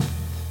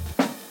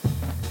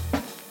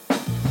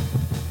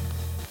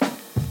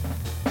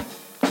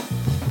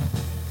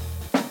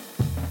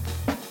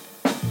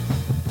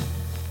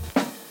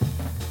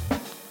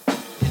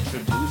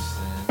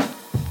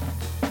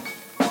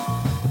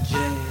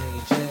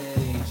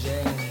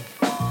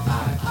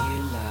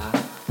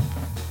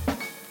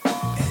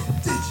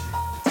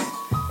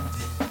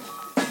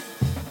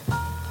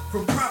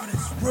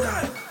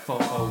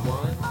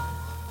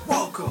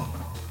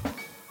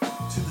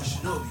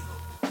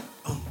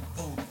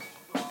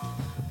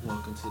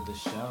the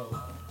show.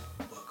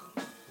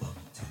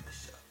 Welcome to the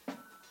show.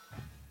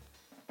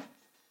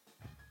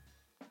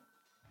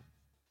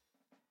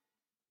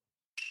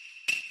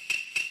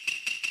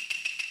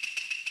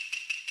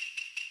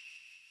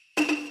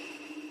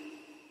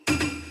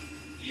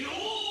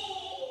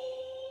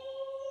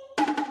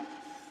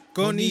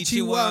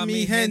 Konnichiwa,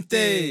 mi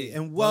gente,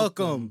 and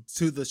welcome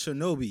to the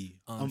SHINOBI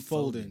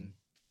Unfolding.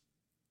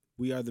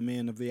 We are the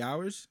man of the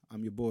hours.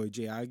 I'm your boy,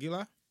 Jay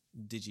Aguilar.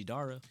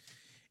 Digidara.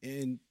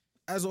 And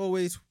as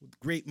always, with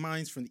great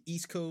minds from the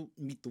East Coast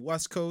meet the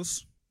West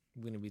Coast.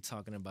 We're going to be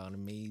talking about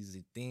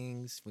amazing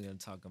things. We're going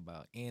to talk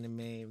about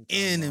anime.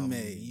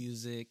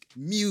 Music.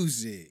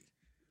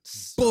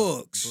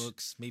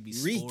 Books, maybe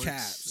sports.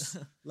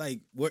 Recaps.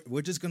 Like,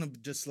 we're just going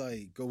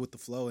to go with the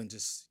flow and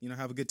just,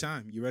 have a good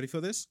time. You ready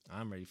for this?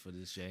 I'm ready for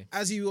this, Jay.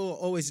 As you all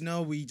always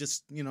know, we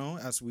just,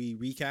 as we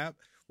recap,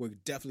 we're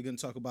definitely going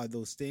to talk about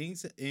those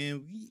things.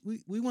 And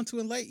we want to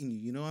enlighten you.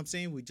 You know what I'm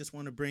saying? We just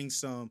want to bring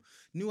some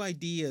new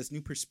ideas,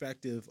 new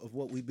perspective of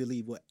what we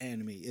believe what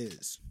anime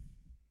is.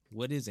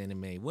 What is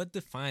anime? What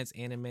defines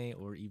anime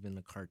or even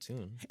a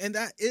cartoon? And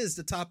that is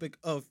the topic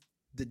of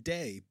the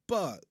day.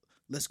 But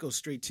let's go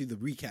straight to the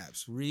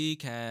recaps.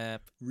 Recap.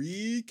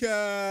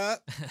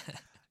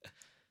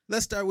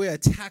 Let's start with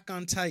Attack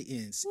on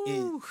Titans.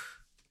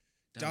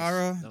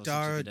 Dara.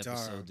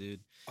 Episode, dude.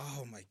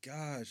 Oh my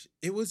gosh.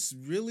 It was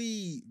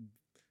really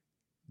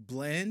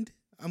bland,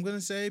 I'm going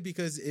to say,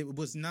 because it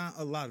was not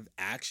a lot of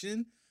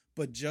action,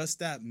 but just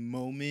that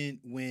moment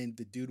when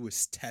the dude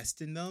was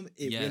testing them,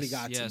 it really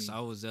got to me. Yes,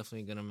 I was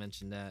definitely going to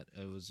mention that.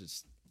 It was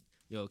just,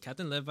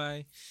 Captain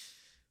Levi,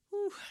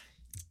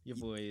 your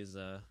boy is,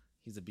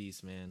 he's a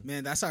beast, man.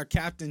 Man, that's our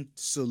captain.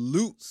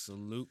 Salute.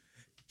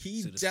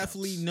 He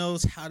definitely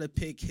knows how to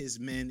pick his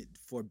men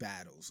for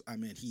battles. I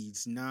mean,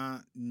 he's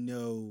not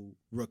no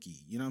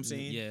rookie. You know what I'm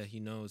saying? Yeah, he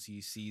knows. He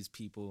sees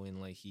people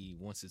and he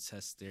wants to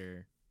test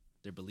their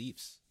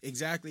beliefs.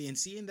 Exactly. And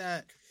seeing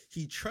that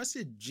he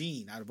trusted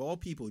Gene, out of all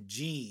people,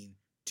 Gene,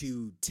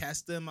 to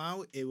test them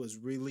out, it was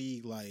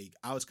really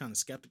I was kind of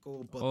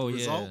skeptical. But the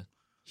result...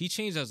 He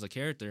changed as a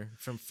character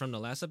from the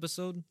last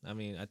episode. I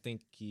mean, I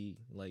think he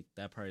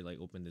that probably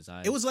opened his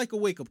eyes. It was like a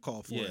wake up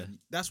call for him.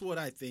 That's what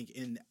I think.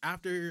 And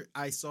after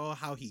I saw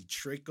how he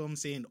tricked him,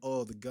 saying,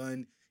 "Oh, the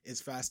gun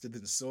is faster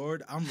than the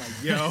sword," I'm like,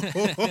 "Yo,"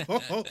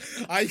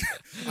 I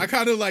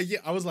kind of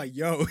I was like,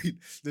 "Yo,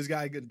 this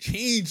guy gonna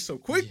change so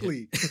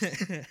quickly."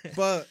 Yeah.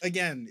 But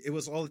again, it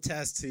was all a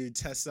test to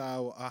test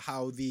out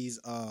how these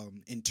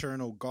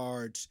internal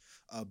guards.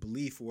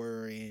 Belief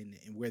were and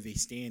where they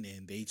stand,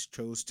 and they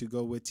chose to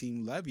go with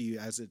Team Levy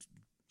as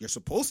you're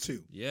supposed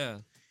to. Yeah.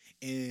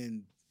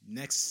 And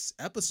next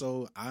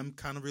episode, I'm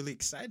kind of really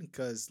excited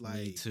because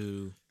Me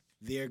too.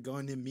 They're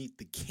going to meet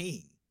the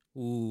king.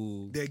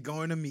 Ooh. They're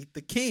going to meet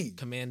the king.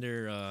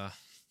 Commander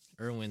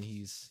Irwin,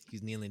 he's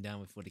kneeling down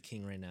before the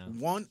king right now.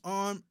 One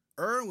arm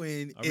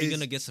Irwin. Are we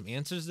gonna get some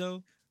answers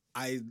though?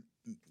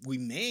 We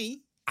may.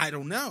 I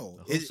don't know.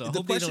 I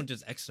hope they don't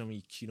just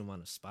execute him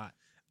on the spot.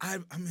 I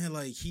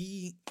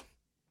mean,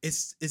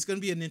 it's going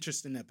to be an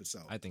interesting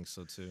episode. I think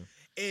so, too.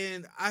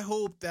 And I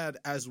hope that,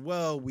 as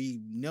well,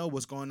 we know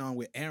what's going on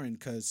with Aaron,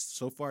 because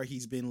so far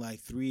he's been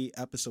 3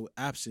 episodes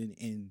absent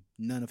and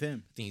none of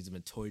him. I think he's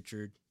been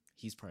tortured.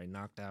 He's probably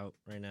knocked out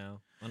right now,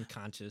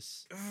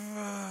 unconscious.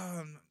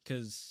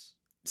 Because...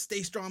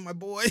 Stay strong, my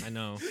boy. I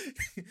know.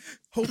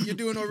 Hope you're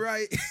doing all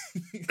right.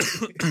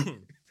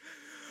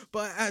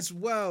 But as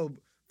well,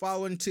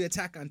 following to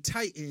Attack on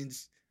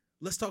Titans...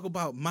 Let's talk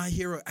about My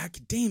Hero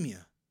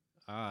Academia.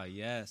 Ah,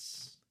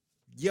 yes.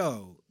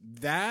 Yo,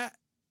 that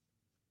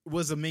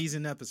was an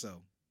amazing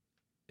episode.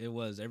 It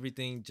was.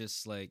 Everything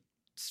just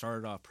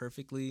started off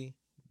perfectly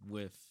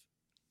with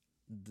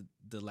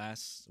the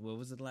last. What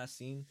was it? The last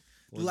scene.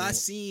 The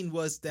last scene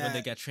was that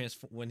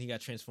when he got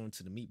transformed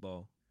to the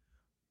meatball.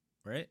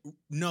 Right?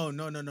 No.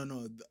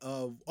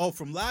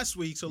 From last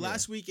week. So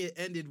last week it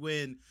ended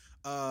when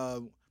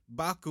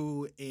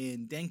Baku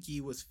and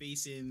Denki was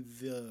facing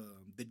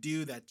the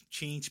dude that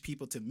changed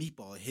people to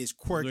meatball. His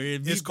quirk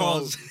is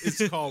called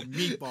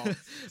meatball.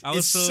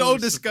 It's so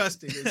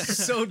disgusting.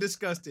 It's so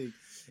disgusting.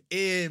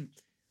 And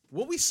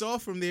what we saw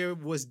from there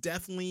was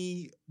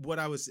definitely what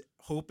I was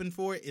hoping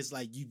for. Is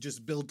you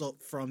just build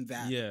up from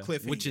that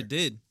cliffhanger, which it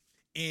did,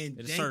 and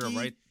it started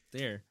right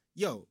there.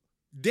 Yo,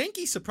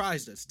 Denki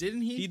surprised us,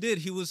 didn't he? He did.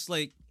 He was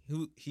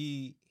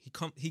he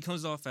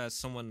comes off as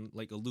someone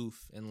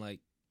aloof and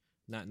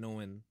not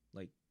knowing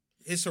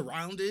his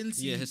surroundings.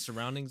 His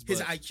surroundings.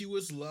 His IQ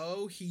is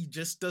low. He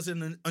just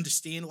doesn't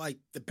understand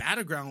the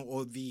battleground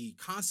or the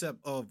concept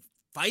of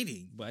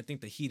fighting. But I think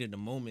the heat of the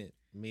moment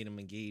made him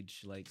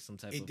engage some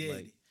type of. It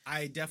did.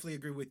 I definitely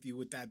agree with you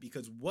with that,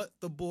 because what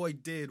the boy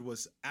did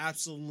was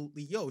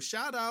absolutely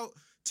shout out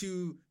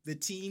to the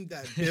team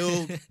that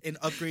built and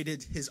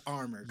upgraded his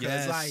armor,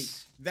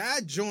 because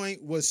that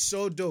joint was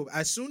so dope.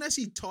 As soon as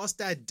he tossed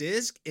that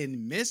disc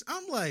and missed,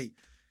 I'm like,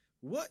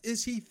 what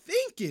is he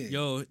thinking?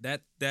 Yo,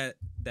 that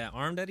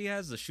arm that he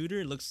has, the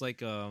shooter, looks like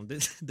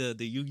the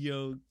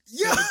Yu-Gi-Oh!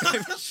 Yo,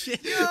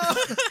 shit. Yo.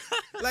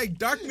 Like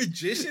Dark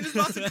Magician is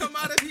about to come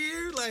out of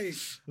here. Like,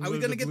 are we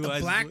gonna get the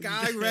black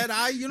eye, red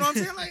eye? You know what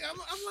I'm saying? Like, I'm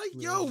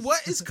like, yo,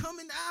 what is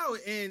coming out?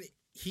 And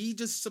he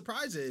just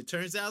surprised it. It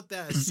turns out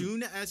that as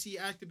soon as he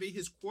activates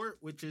his quirk,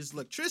 which is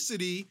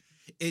electricity,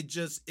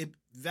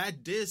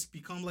 that disc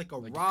become like a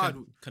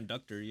rod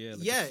conductor.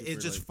 Yeah, it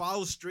just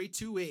follows straight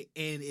to it,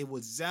 and it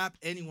would zap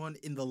anyone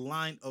in the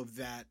line of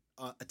that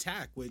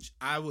attack. Which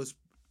I was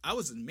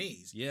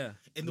amazed. Yeah,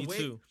 me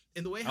too.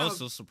 In the way how I was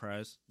so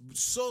surprised.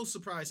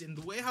 In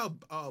the way how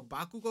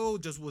Bakugo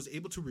just was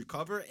able to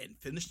recover and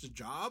finish the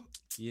job.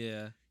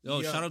 Yeah.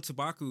 Oh, shout out to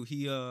Baku.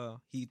 He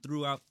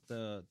threw out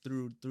the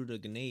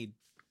grenade.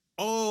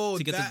 Oh,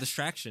 to get the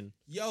distraction.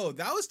 Yo,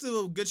 that was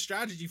still a good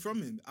strategy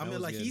from him. I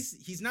mean, like good.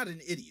 he's not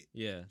an idiot.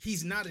 Yeah,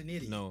 he's not an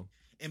idiot. No.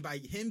 And by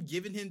him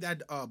giving him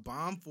that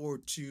bomb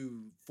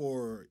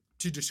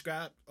to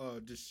distract,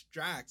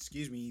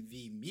 excuse me,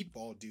 the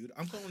meatball dude.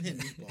 I'm calling him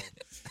meatball.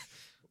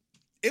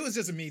 It was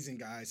just amazing,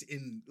 guys.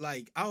 And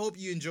like, I hope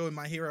you enjoyed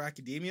My Hero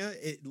Academia.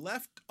 It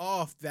left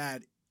off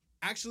that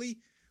actually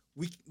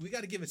we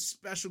got to give a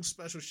special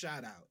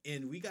shout out,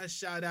 and we got to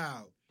shout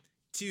out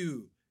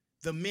to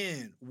the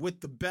man with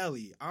the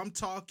belly. I'm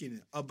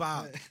talking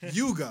about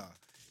Yuga.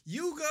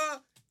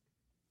 Yuga,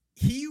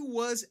 he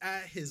was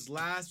at his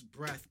last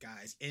breath,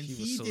 guys, and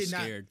he was so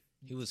scared.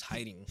 He was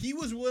hiding. He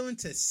was willing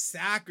to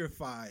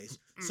sacrifice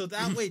so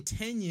that way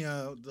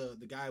Tenya,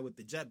 the guy with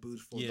the jet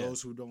boots, for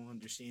those who don't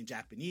understand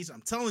Japanese,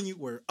 I'm telling you,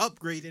 we're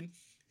upgrading.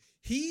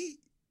 He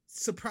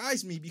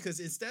surprised me because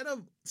instead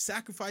of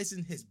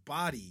sacrificing his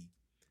body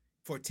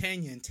for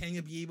Tenya and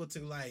Tenya be able to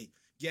like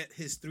get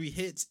his 3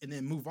 hits and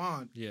then move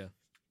on,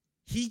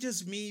 he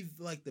just made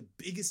like the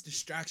biggest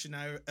distraction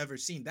I've ever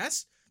seen.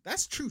 That's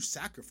true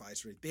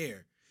sacrifice right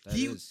there.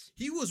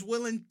 He was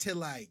willing to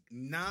like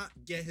not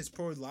get his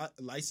pro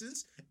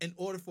license in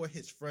order for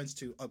his friends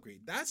to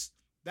upgrade. That's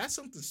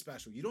something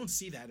special. You don't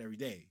see that every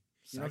day.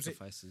 You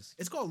Sacrifices.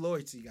 It's called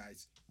loyalty,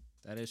 guys.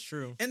 That is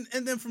true. And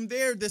then from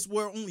there,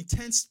 we're only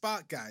 10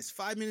 spot, guys.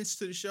 5 minutes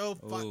to the show,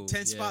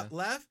 10 spot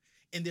left,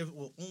 and there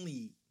were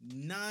only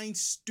 9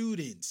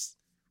 students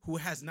who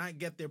has not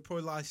get their pro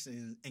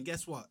license. And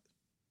guess what?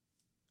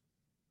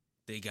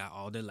 They got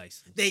all their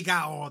license.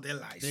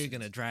 They're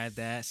gonna drive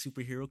that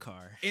superhero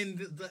car. And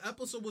the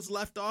episode was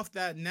left off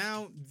that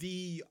now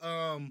the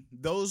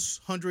those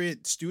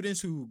 100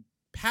 students who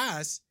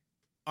passed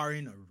are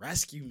in a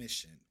rescue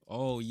mission.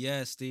 Oh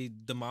yes, they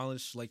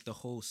demolished like the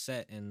whole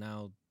set, and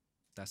now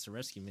that's a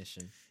rescue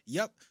mission.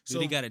 Yep. So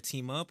they got to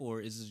team up, or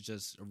is it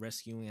just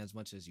rescuing as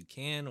much as you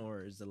can,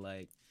 or is it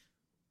like?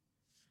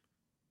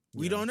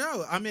 We don't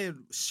know. I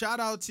mean, shout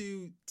out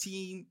to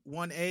Team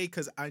 1A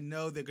because I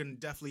know they're going to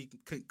definitely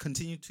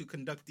continue to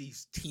conduct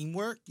these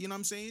teamwork. You know what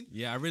I'm saying?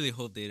 Yeah, I really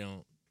hope they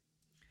don't.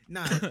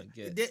 Nah,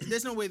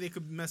 there's no way they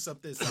could mess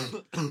up this.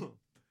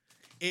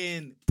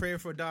 And prayer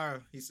for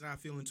Dara. He's not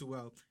feeling too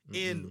well.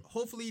 Mm-hmm. And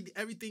hopefully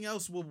everything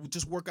else will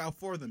just work out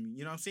for them.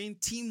 You know what I'm saying?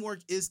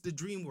 Teamwork is the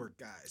dream work,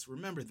 guys.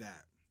 Remember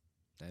that.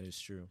 That is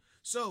true.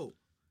 So,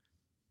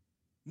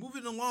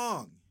 moving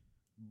along.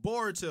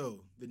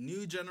 Boruto, the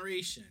new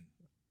generation.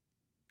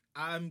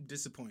 I'm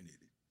disappointed.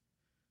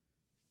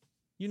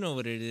 You know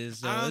what it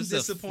is, though. I'm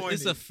disappointed.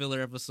 It's a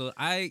filler episode.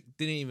 I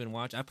didn't even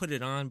watch. I put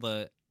it on,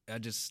 but I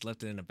just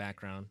left it in the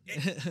background.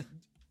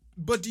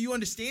 But do you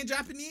understand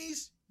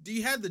Japanese? Do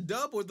you have the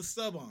dub or the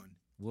sub on?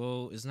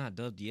 Well, it's not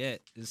dubbed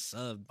yet. It's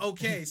subbed.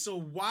 Okay, so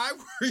why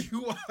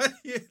you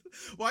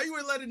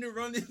were letting it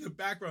run in the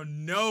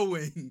background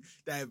knowing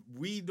that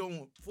we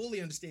don't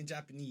fully understand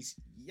Japanese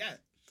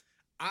yet?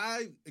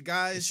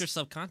 Guys, it's your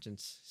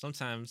subconscious.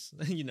 Sometimes,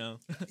 you know.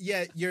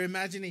 Yeah, your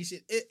imagination.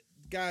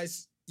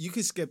 Guys, you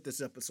can skip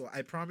this episode.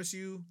 I promise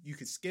you, you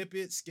can skip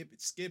it.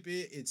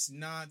 It's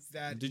not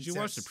that. Did you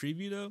watch the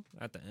preview though?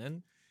 At the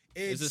end,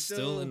 is it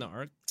still in the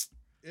arc?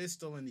 It's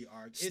still in the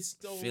arc. It's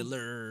still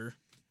filler.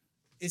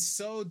 It's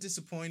so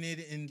disappointed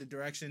in the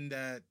direction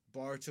that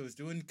Boruto is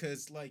doing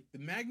because, like, the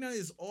Magna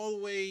is all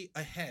the way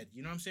ahead.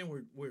 You know what I'm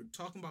saying? We're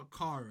talking about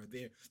Kara.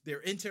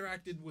 They're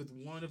interacted with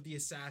one of the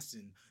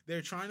assassins.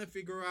 They're trying to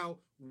figure out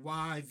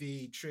why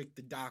they tricked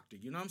the doctor.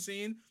 You know what I'm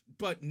saying?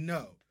 But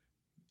no,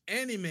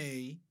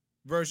 anime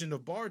version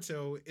of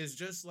Boruto is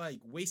just like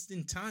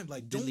wasting time.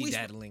 Like,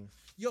 dilly-daddling.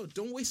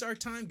 Don't waste our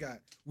time, guy.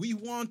 We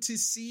want to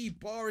see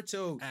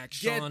Boruto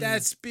Action. get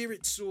that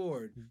spirit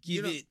sword.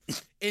 Give it.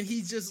 And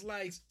he just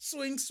like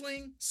swing,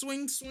 swing,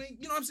 swing, swing.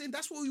 You know what I'm saying?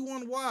 That's what we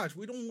want to watch.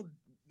 We don't.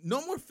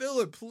 No more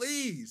filler,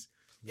 please.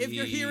 If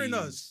you're hearing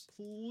us,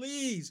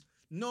 please.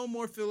 No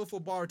more filler for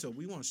Boruto.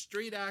 We want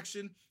straight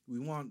action. We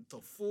want the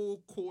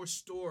full core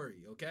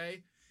story,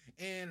 okay?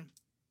 And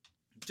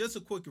just a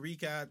quick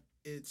recap.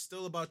 It's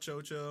still about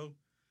Chocho.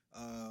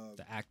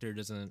 The actor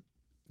doesn't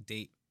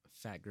date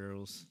fat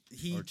girls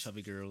or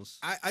chubby girls.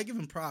 I give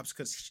him props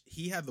because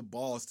he had the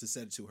balls to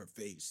set it to her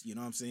face. You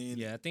know what I'm saying?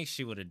 Yeah, I think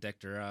she would have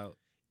decked him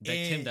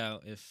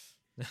out if.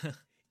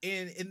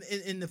 And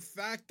in the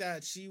fact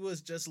that she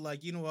was just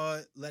like, you know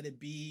what, let it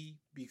be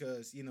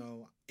because, you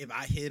know, if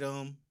I hit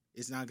him,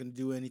 it's not going to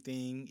do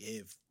anything.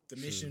 If the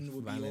mission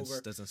would be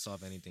over. Doesn't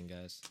solve anything,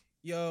 guys.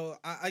 Yo,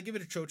 I give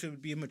it a try to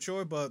be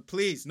mature, but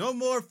please, no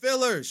more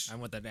fillers. I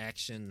want that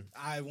action.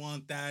 I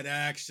want that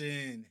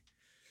action.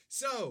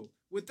 So,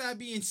 with that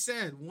being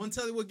said, want to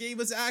tell you what gave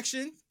us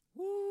action?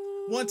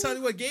 Woo. Want to tell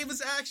you what gave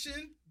us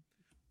action?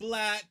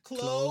 Black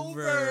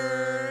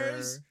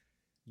Clovers.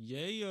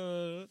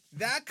 Yeah.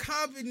 That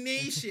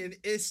combination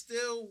is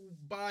still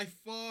by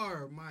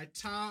far my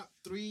top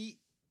 3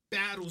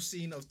 battle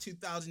scene of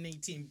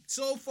 2018.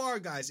 So far,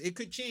 guys, it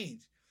could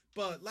change.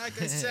 But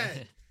like I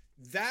said,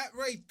 that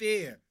right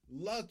there,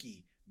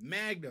 Lucky,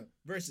 Magna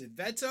versus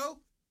Veto,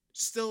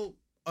 still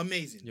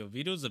amazing. Yo,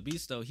 Vito's a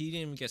beast though. He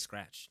didn't even get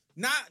scratched.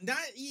 Not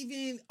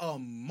even a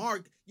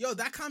mark. Yo,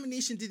 that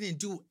combination didn't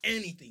do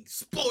anything.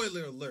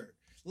 Spoiler alert.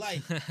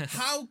 Like,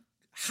 how?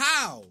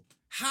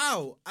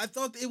 I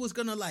thought it was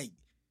gonna like.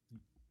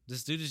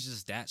 This dude is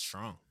just that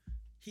strong.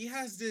 He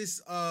has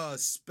this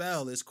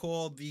spell. It's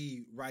called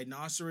the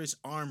Rhinoceros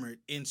Armor,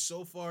 and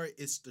so far,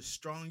 it's the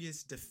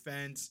strongest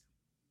defense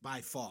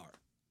by far.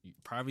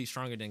 Probably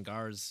stronger than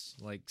Gar's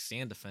like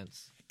sand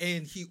defense.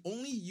 And he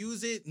only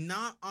used it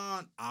not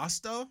on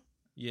Asta.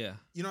 Yeah.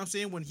 You know what I'm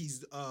saying? When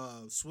he's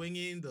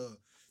swinging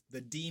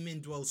the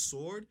demon dwell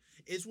sword.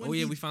 It's when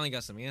we finally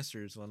got some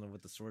answers on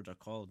what the swords are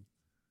called.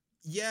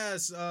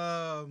 Yes.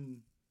 I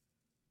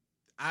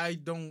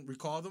don't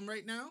recall them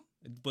right now.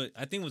 But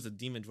I think it was the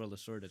Demon Dweller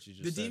sword that you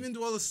just said. The Demon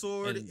Dweller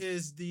sword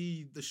is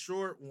the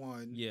short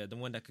one. Yeah, the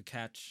one that could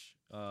catch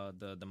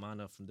the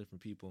mana from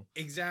different people.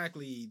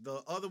 Exactly.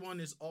 The other one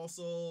is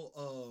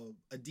also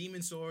a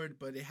demon sword,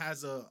 but it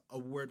has a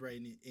word right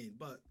in.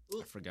 But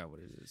I forgot what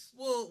it is.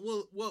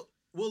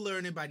 We'll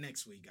learn it by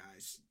next week,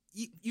 guys.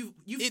 You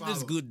It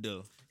was good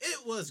though.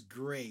 It was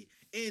great.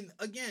 And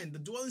again, the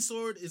dwelling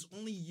sword is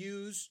only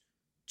used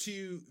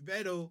to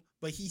Veto,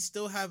 but he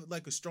still have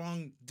like a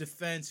strong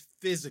defense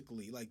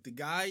physically. Like the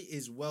guy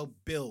is well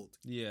built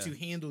to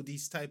handle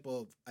these type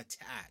of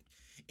attack.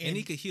 And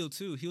he could heal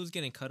too. He was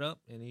getting cut up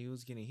and he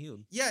was getting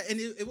healed. Yeah, and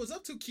it was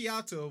up to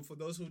Kyoto. For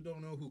those who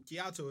don't know who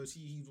Kyoto is,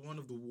 he's one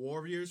of the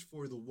warriors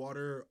for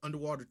the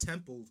underwater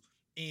temples.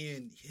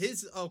 And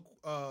his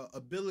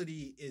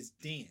ability is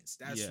dance.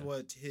 That's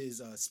what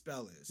his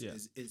spell is. Yeah.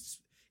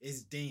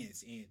 Is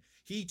dance. And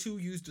he too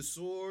used the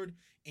sword.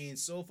 And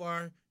so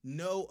far,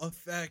 no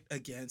effect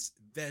against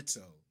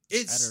Veto.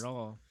 Not at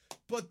all.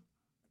 But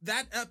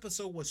that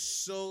episode was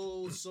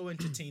so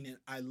entertaining.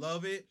 I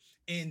love it.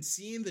 And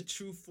seeing the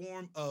true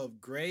form of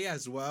Gray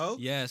as well.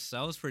 Yes,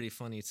 that was pretty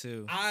funny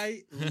too.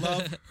 I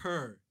love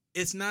her.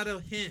 It's not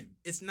a him.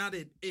 It's not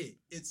an it.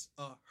 It's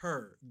a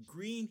her.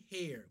 Green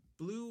hair,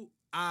 blue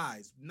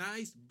eyes,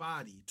 nice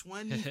body,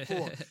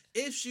 24.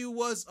 If she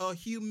was a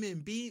human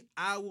being,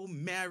 I will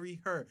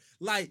marry her.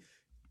 Like,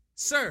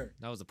 sir.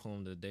 That was a poem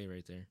of the day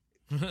right there.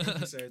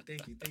 Thank you, sir.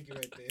 Thank you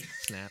right there.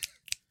 Snap.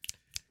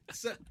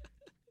 So,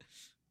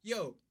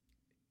 yo,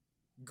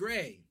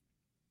 Gray,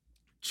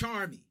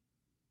 Charmy,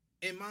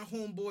 and my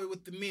homeboy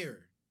with the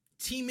mirror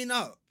teaming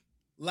up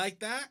like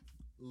that,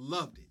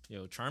 loved it.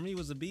 Yo, Charmy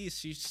was a beast.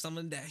 She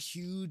summoned that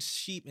huge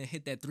sheep and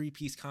hit that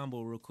 3-piece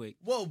combo real quick.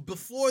 Well,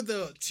 before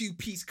the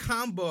 2-piece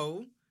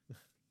combo,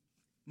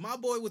 my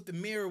boy with the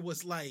mirror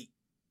was like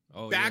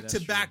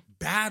back-to-back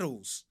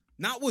battles.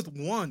 Not with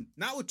one,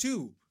 not with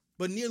two,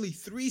 but nearly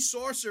 3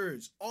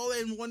 sorcerers all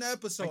in one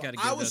episode.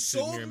 I was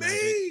so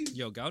amazed.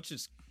 Yo, Gouch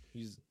is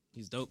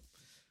he's dope.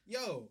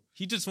 Yo,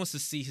 he just wants to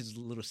see his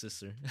little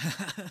sister.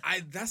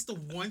 That's the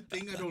one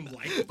thing I don't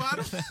like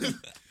about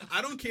him.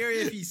 I don't care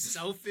if he's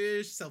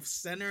selfish,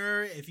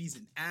 self-centered, if he's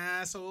an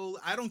asshole.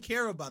 I don't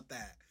care about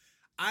that.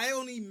 I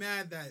only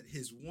mad that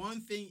his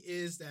one thing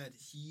is that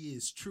he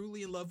is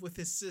truly in love with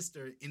his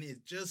sister, and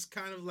it just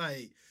kind of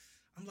like,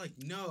 I'm like,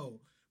 no.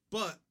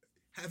 But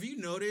have you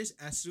noticed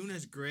as soon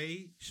as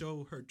Gray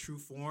showed her true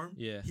form,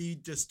 he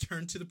just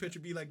turned to the picture,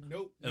 be like,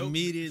 nope.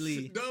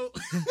 Immediately. No.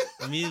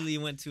 Immediately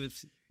went to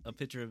a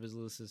picture of his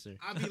little sister.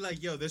 I'd be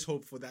like, yo, there's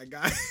hope for that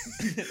guy.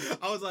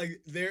 I was like,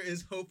 there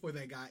is hope for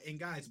that guy. And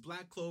guys,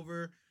 Black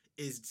Clover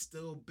is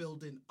still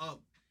building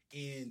up.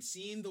 And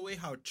seeing the way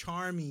how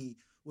Charmy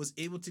was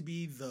able to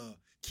be the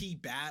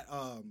key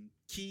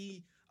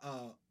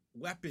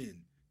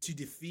weapon to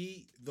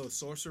defeat the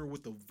sorcerer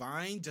with the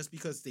vine just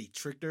because they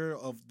tricked her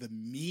of the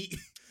meat.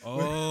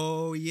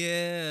 Oh,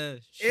 yeah.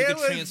 She could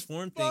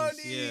transform funny.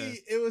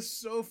 things. Yeah. It was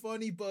so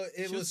funny, but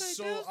it was like,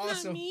 so that was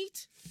awesome. Not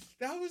meat.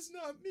 That was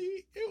not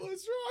meat. It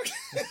was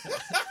wrong.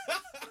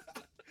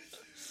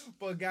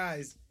 But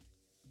guys,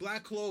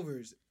 Black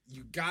Clovers,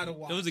 you gotta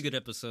watch. It was a good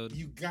episode.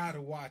 You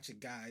gotta watch it,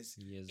 guys.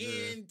 Yes,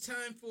 sir. In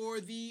time for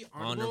the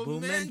honorable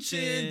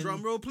mention.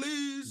 Drum roll,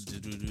 please.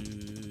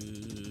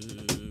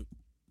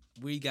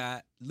 We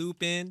got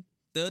Lupin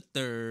the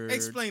Third.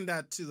 Explain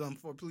that to them,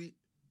 please.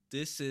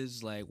 This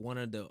is like one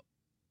of the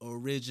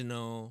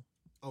original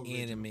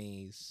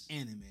animes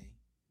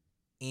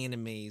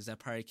that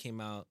probably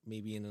came out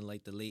maybe in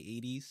like the late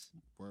 80s.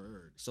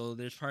 Word. So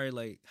there's probably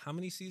like how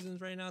many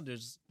seasons right now?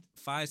 There's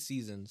 5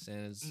 seasons,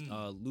 and it's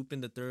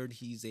Lupin the Third.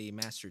 He's a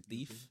master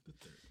thief.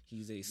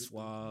 He's a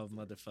suave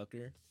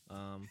motherfucker.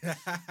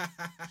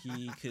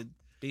 He could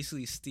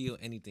basically steal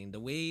anything. The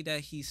way that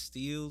he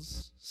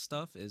steals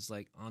stuff is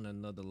like on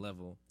another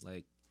level.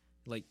 Like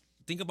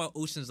think about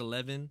Ocean's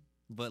 11,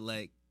 but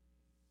like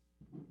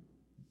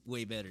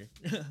way better.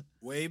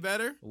 Way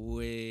better.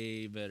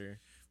 Way better.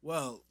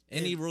 Well,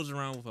 and he rolls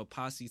around with a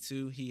posse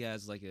too. He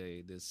has like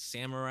this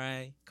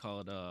samurai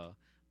called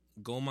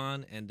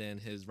Goman, and then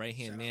his right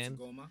hand man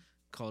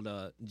called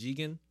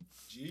Jigen.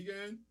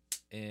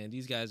 And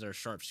these guys are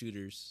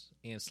sharpshooters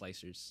and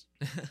slicers.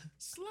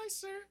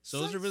 So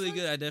those are really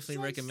good. I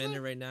definitely recommend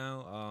it right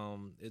now.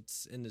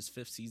 It's in this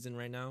 5th season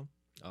right now.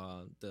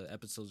 The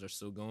episodes are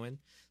still going,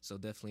 so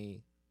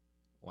definitely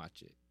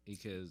watch it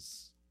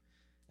because,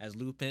 as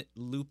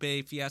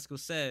Lupe Fiasco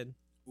said,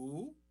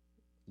 "Ooh,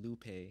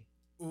 Lupe,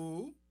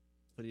 ooh."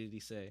 What did he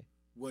say?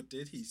 What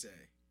did he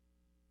say?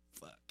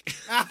 Fuck.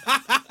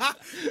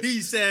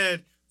 He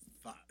said,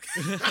 "Fuck."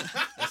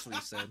 That's what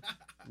he said.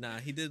 Nah,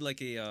 he did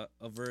like a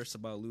verse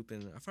about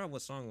Lupin. I forgot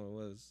what song it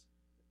was.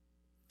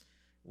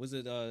 Was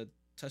it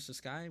 "Touch the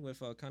Sky" with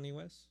Kanye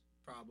West?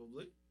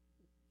 Probably.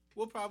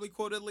 We'll probably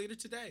quote it later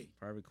today.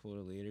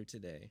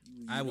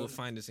 I will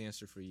find this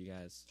answer for you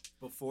guys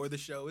before the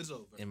show is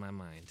over. In my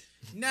mind.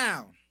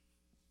 Now,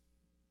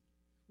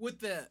 with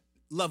the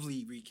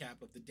lovely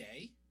recap of the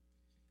day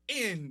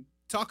and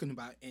talking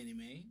about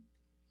anime,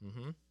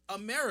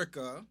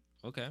 America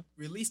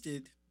released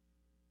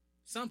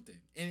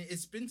something. And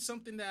it's been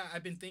something that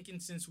I've been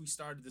thinking since we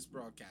started this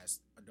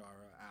broadcast,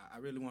 Adara. I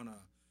really want to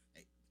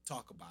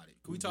talk about it.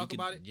 Can we talk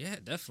about it? Yeah,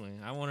 definitely.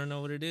 I want to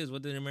know what it is.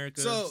 What did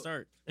America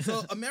start?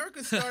 So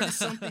America started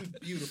something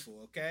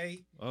beautiful,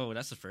 okay? Oh,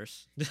 that's the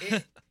first.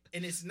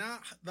 And it's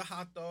not the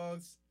hot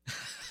dogs.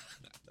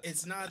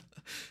 It's not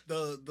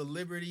the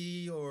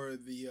liberty or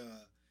the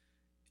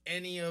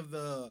any of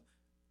the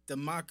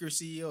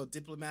democracy or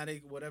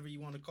diplomatic, whatever you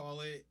want to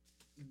call it.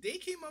 They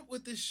came up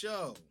with this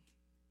show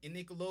in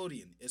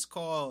Nickelodeon. It's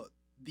called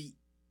The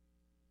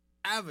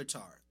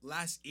Avatar: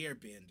 Last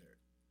Airbender.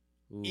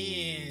 Ooh.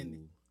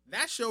 And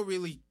that show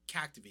really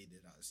captivated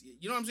us.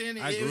 You know what I'm saying?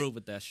 I grew up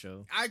with that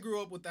show. I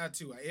grew up with that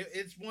too.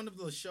 It's one of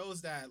those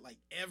shows that like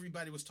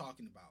everybody was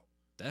talking about.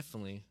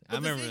 Definitely. I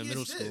remember in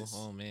middle school.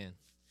 Oh man.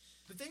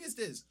 The thing is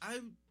this, I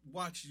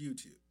watch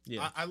YouTube.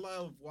 Yeah. I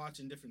love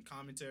watching different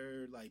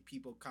commentary, like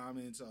people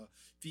comments,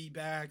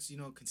 feedbacks,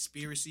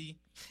 conspiracy.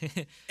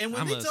 And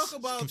when they talk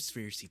about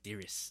conspiracy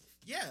theorists.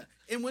 Yeah.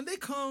 And when they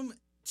come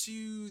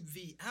to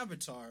the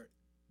Avatar,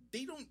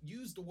 they don't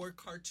use the word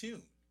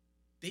cartoon.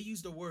 They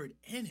use the word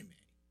anime.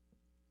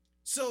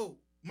 So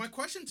my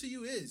question to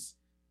you is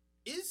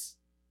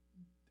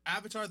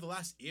Avatar: The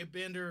Last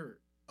Airbender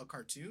a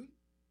cartoon,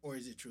 or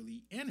is it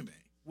truly anime?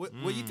 What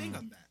do you think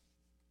on that?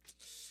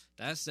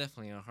 That's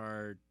definitely a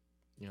hard,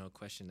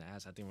 question to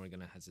ask. I think we're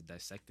gonna have to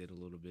dissect it a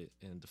little bit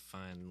and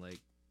define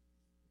like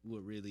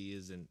what really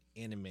is an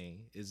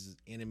anime. Is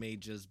anime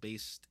just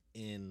based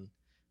in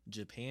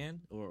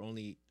Japan, or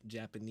only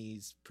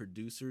Japanese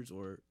producers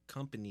or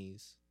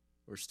companies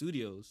or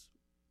studios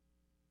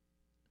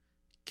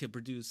can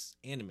produce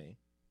anime?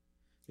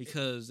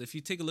 Because if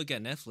you take a look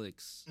at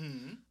Netflix,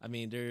 I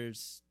mean,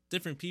 there's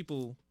different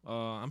people.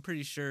 I'm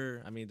pretty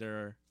sure. I mean,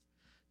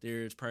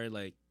 there's probably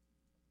like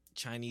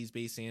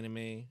Chinese-based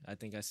anime. I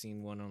think I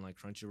seen one on like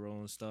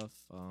Crunchyroll and stuff.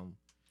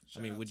 I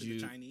mean, would you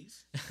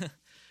Chinese?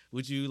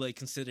 Would you like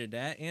consider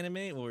that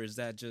anime, or is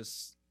that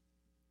just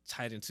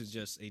tied into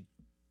just a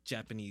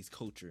Japanese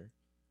culture?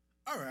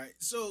 All right.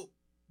 So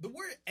the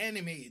word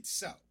anime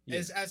itself,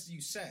 as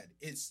you said,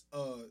 it's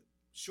a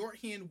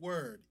shorthand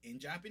word in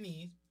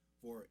Japanese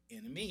for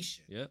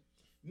animation. Yep.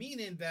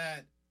 Meaning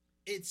that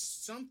it's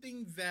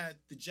something that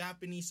the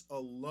Japanese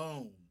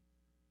alone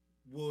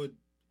would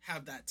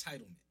have that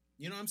titlement.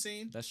 You know what I'm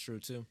saying? That's true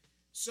too.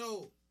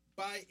 So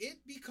by it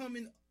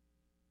becoming,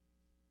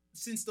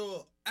 since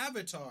the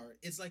Avatar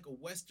is like a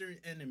Western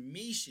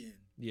animation,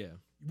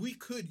 we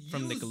could use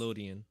from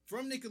Nickelodeon,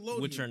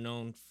 which are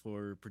known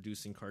for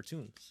producing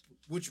cartoons.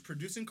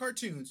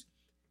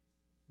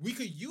 We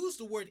could use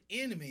the word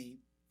anime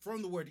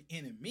from the word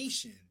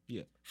animation.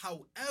 Yeah.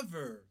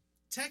 However,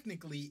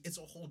 technically, it's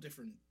a whole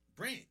different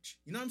branch.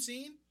 You know what I'm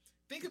saying?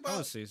 I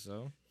would say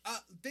so.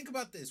 Think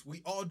about this.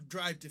 We all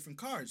drive different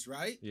cars,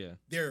 right? Yeah.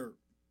 They're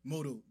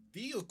motor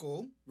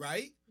vehicle,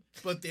 right?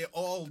 But they're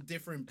all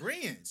different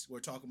brands. We're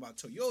talking about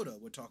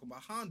Toyota. We're talking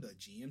about Honda,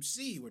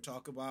 GMC. We're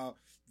talking about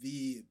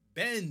the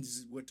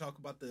Benz. We're talking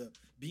about the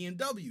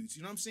BMWs.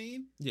 You know what I'm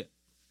saying? Yeah.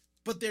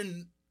 But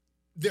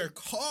they're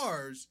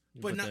cars,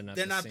 but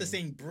they're not the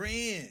same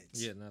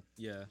brands.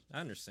 Yeah, I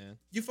understand.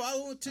 You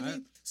follow it to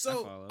me?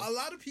 So a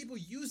lot of people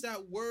use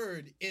that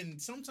word,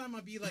 and sometimes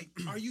I'll be like,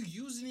 are you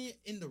using it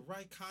in the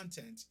right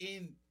context?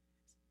 And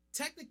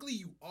technically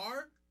you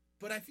are,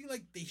 but I feel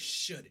like they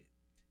shouldn't.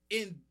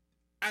 And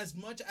as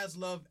much as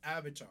love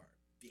Avatar,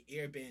 the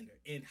Airbender,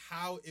 and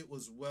how it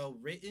was well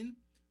written,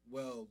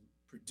 well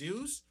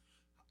produced,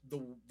 the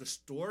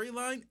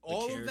storyline,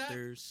 all of that,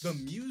 the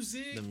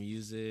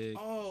music,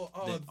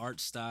 the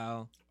art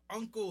style,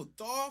 Uncle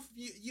Dolph,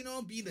 you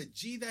know, being the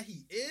G that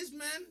he is,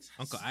 man.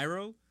 Uncle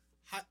Iroh,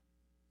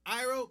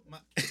 Iroh,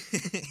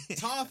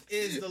 Toph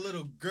is the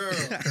little girl.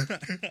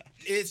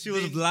 She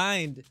was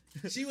blind.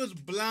 She was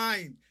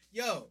blind.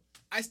 Yo,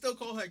 I still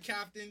call her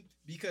captain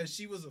because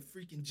she was a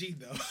freaking G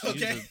though.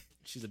 Okay,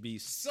 she's a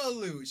beast.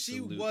 Salute.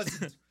 She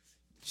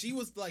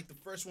was like the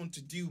first one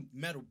to do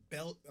metal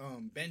belt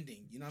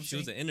bending. You know what I'm saying? She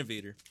was an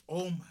innovator.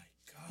 Oh my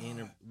god.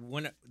 And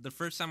when the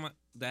first time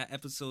that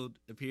episode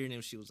appeared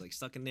and she was like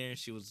stuck in there,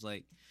 she was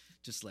like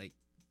just like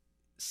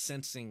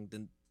sensing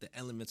the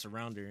elements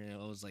around her, and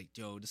I was like,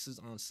 yo, this is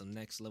on some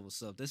next level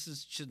stuff.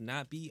 Should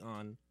not be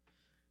on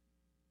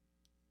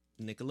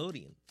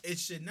Nickelodeon. It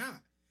should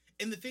not.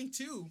 And the thing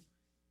too,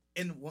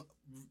 and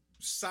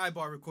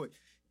sidebar real quick,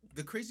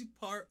 the crazy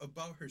part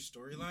about her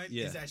storyline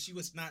is that she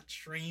was not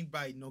trained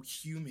by no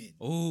human.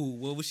 Oh,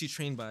 what was she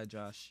trained by,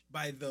 Josh?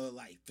 By the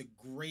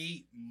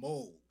Great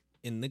Mole.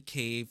 In the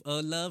Cave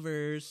of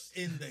Lovers.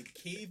 In the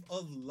Cave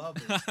of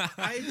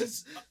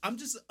Lovers. I'm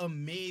just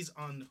amazed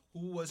on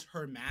who was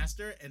her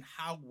master and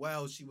how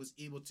well she was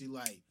able to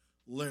like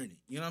learn it.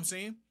 You know what I'm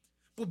saying?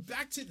 But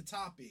back to the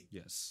topic.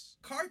 Yes.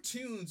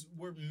 Cartoons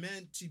were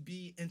meant to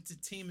be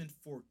entertainment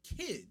for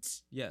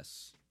kids.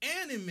 Yes.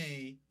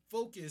 Anime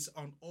focus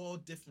on all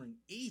different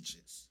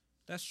ages.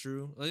 That's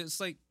true. It's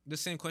like the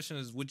same question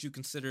as, would you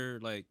consider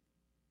like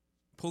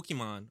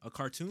Pokemon a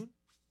cartoon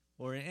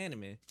or an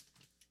anime?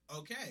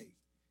 Okay.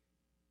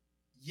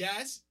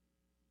 Yes,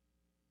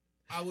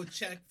 I would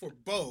check for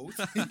both.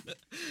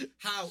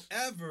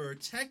 However,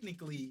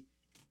 technically,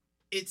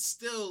 it's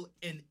still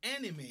an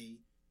anime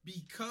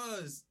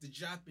because the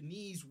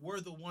Japanese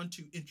were the one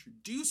to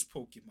introduce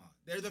Pokemon.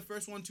 They're the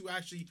first one to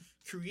actually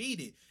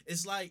create it.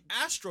 It's like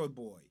Astro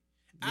Boy.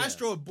 Yeah.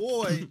 Astro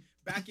Boy,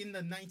 back in the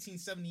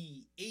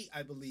 1978,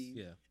 I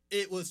believe,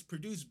 it was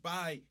produced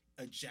by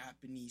a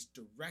Japanese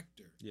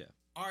director. Yeah.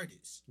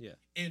 Artists. Yeah.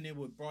 And it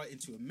was brought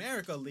into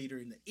America later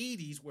in the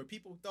 80s where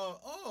people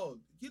thought, oh,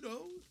 you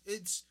know,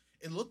 it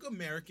look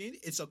American,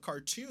 it's a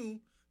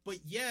cartoon, but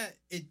yet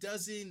it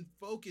doesn't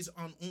focus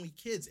on only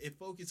kids. It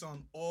focuses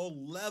on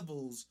all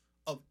levels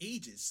of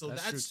ages. So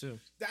that's true too.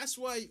 That's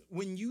why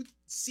when you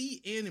see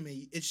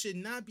anime, it should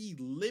not be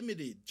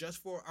limited just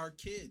for our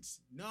kids.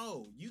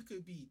 No, you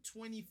could be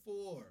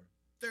 24,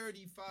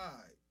 35,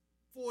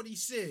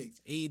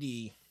 46,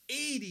 80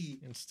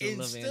 and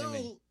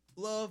still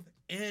love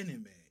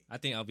anime. I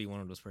think I'll be one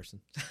of those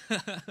persons.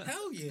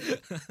 Hell yeah.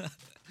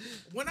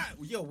 When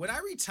I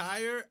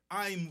retire,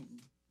 I'm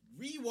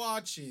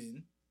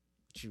rewatching.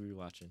 What you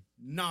rewatching?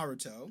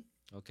 Naruto.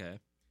 Okay.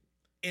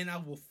 And I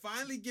will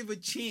finally give a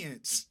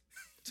chance.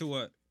 To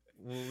what?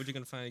 What you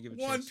gonna finally give a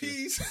One chance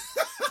Piece. To?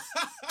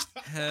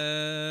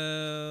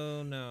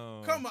 Hell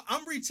no. Come on,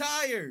 I'm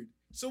retired.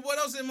 So what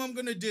else am I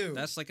gonna do?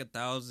 That's like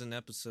 1,000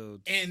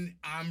 episodes. And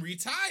I'm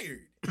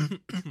retired.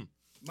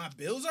 My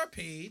bills are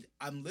paid.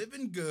 I'm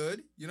living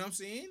good. You know what I'm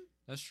saying?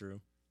 That's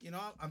true. You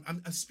know,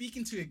 I'm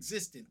speaking to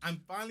existence.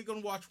 I'm finally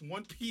gonna watch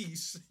One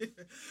Piece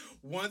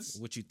once.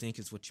 What you think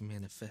is what you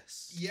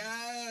manifest.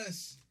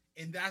 Yes,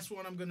 and that's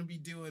what I'm gonna be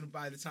doing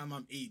by the time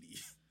I'm 80.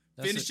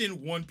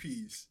 Finishing One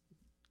Piece.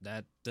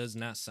 That does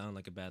not sound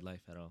like a bad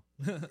life at all.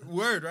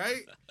 Word,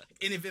 right?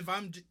 And if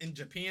I'm in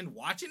Japan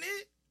watching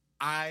it,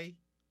 I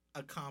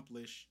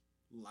accomplish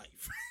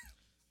life.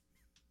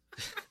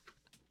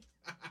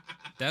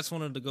 That's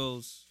one of the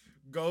goals.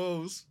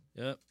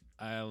 Yep.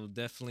 I'll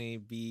definitely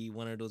be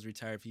one of those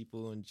retired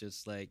people and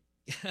just like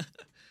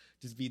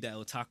just be that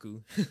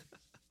otaku.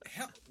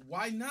 Hell,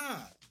 why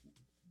not?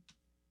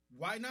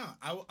 Why not?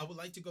 I would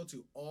like to go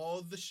to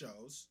all the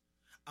shows.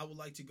 I would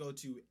like to go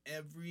to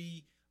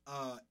every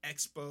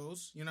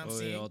expos, you know what I'm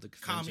saying? All the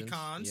Comic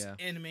Cons,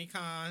 Anime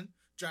Con,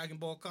 Dragon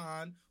Ball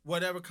Con,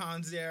 whatever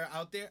cons there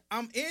out there.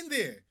 I'm in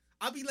there.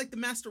 I'll be like the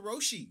Master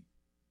Roshi.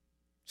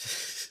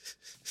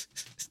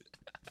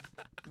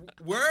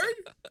 Word?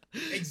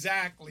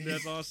 Exactly.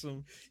 That's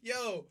awesome.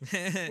 Yo,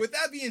 with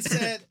that being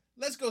said,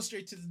 let's go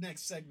straight to the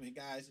next segment,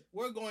 guys.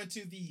 We're going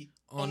to the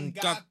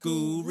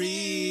Ongaku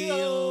Reel.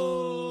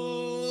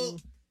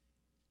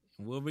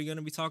 What are we going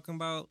to be talking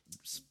about?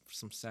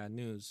 Some sad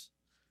news.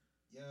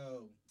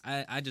 Yo.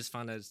 I just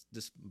found out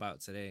this about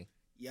today.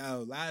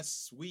 Yo,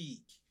 last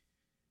week,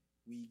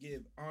 we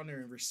give honor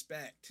and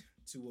respect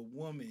to a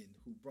woman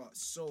who brought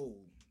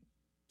soul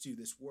to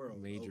this world.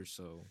 Major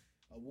soul.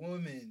 A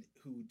woman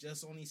who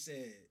just only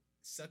said,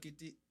 suck it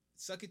to me,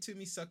 suck it to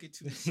me, suck it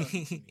to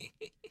me.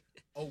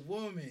 A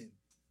woman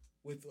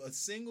with a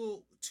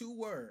single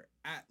 2-word,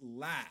 at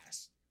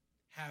last,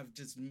 have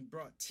just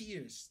brought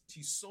tears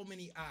to so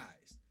many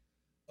eyes.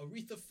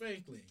 Aretha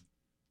Franklin,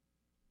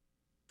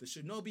 the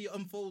Shinobi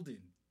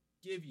Unfolding,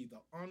 give you the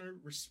honor,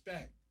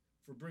 respect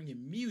for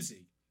bringing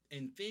music,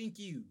 and thank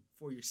you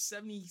for your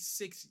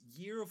 76th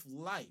year of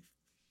life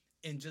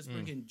and just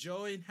bringing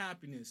joy and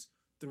happiness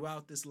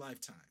throughout this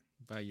lifetime.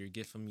 By your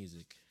gift of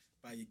music.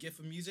 By your gift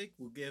of music,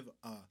 we'll give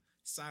a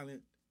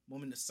silent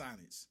moment of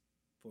silence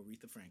for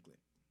Aretha Franklin.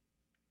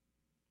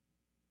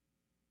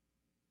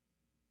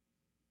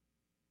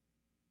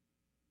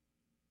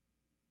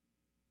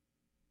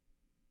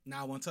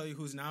 Now I want to tell you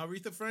who's now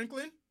Aretha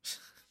Franklin.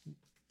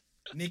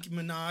 Nicki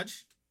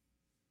Minaj.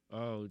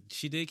 Oh,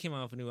 she did came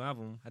out with a new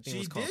album. I think it She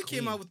was called did Queen.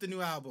 came out with the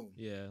new album.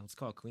 Yeah, it's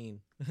called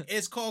Queen.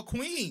 It's called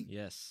Queen.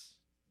 Yes.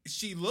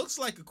 She looks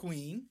like a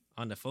queen.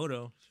 On the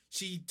photo.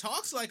 She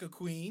talks like a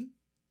queen.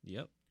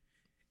 Yep.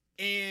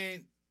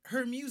 And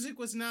her music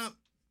was not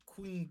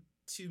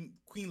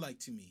queen-like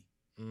to me.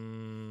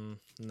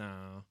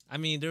 No. I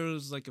mean, there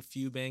was like a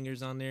few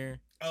bangers on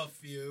there. A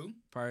few.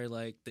 Probably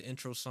like the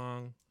intro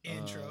song.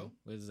 Intro.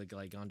 Was like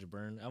Ganja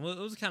Burn. It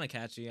was kind of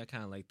catchy. I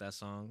kind of liked that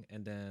song.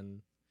 And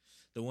then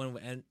the one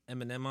with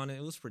Eminem on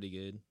it was pretty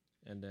good.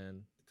 And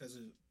then because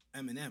of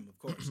Eminem, of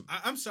course.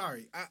 I'm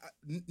sorry.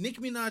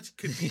 Nicki Minaj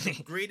could be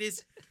the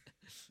greatest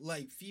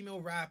like female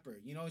rapper.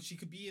 You know, she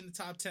could be in the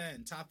top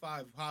 10, top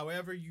 5,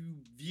 however you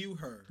view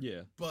her.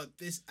 Yeah. But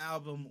this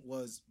album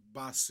was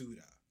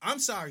basura. I'm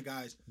sorry,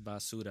 guys.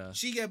 Basura.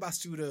 She get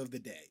basura of the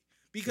day.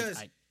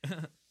 Because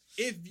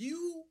if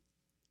you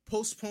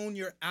postpone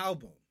your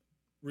album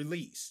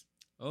release.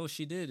 Oh,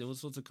 she did. It was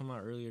supposed to come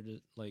out earlier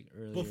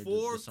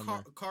before this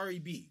summer. Cardi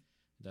B.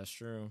 That's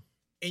true.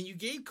 And you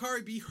gave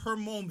Cardi B her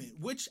moment,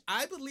 which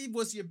I believe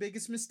was your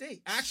biggest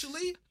mistake.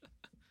 Actually,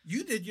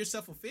 you did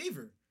yourself a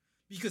favor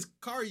because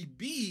Cardi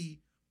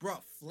B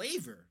brought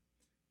flavor.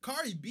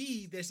 Cardi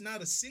B, there's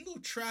not a single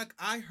track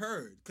I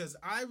heard because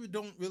I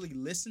don't really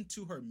listen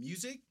to her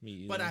music,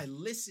 but I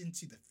listen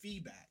to the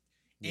feedback.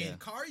 Yeah. And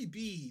Cardi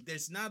B,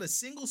 there's not a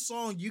single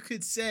song you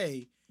could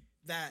say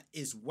that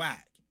is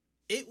whack.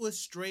 It was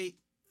straight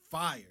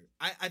fire.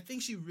 I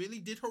think she really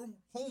did her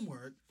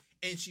homework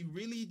and she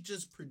really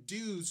just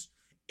produced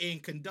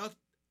and conduct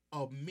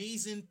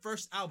amazing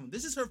first album.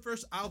 This is her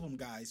first album,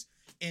 guys.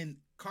 And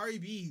Cardi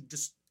B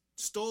just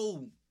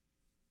stole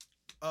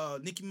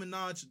Nicki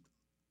Minaj's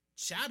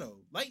shadow,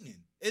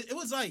 lightning. It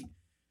was like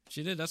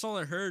she did. That's all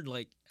I heard.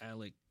 Like at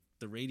like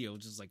the radio,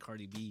 just like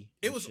Cardi B.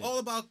 It was all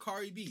about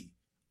Cardi B,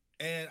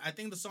 and I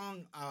think the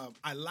song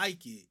I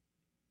like it.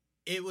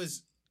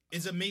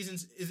 It's amazing.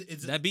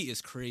 That beat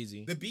is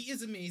crazy. The beat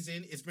is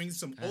amazing. It's bringing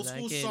some old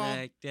school song.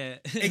 Like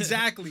that.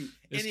 Exactly.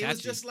 And it was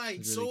just like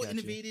really so catchy.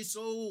 Innovative,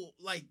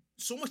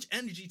 so much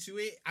energy to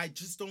it. I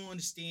just don't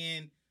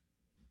understand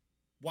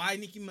why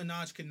Nicki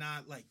Minaj could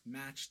not like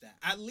match that.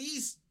 At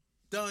least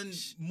done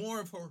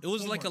more of her. It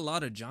was like a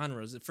lot of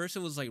genres. At first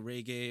it was like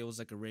reggae. It was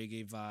like a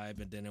reggae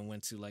vibe, and then it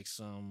went to like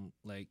some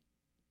like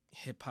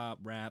hip hop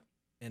rap,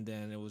 and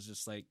then it was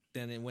just like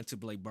it went to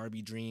like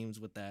Barbie Dreams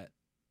with that.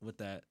 With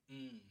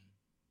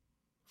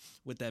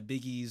that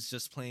Biggie's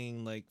just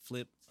playing like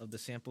flip of the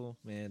sample,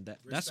 man.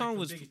 That song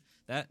was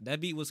that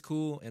beat was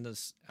cool, and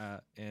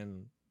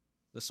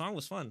the song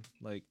was fun.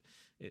 Like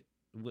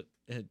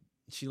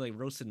she like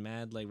roasted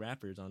mad like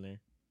rappers on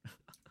there.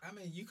 I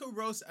mean, you could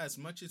roast as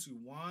much as you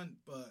want,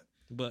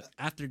 but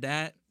after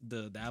that,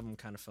 the album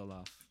kind of fell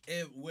off.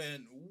 It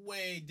went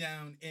way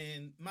down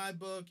in my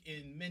book,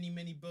 in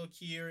many book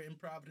here in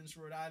Providence,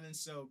 Rhode Island.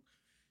 So,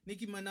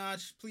 Nicki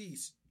Minaj,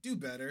 please do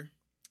better.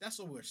 That's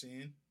what we're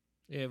saying.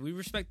 Yeah, we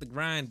respect the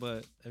grind,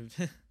 but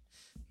the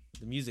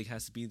music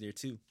has to be there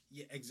too.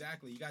 Yeah,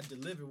 exactly. You got to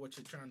deliver what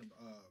you're trying to,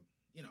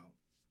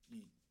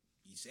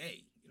 you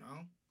say,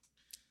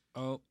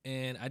 Oh,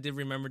 and I did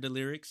remember the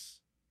lyrics.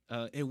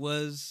 It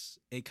was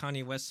a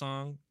Kanye West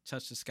song,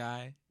 Touch the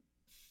Sky.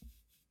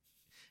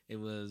 It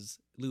was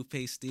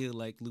Lupe Steele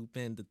like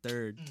Lupin the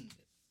Third.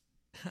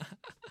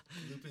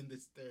 Lupin the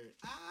Third.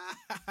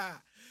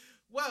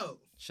 Well.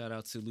 Shout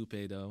out to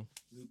Lupe, though.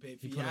 Lupe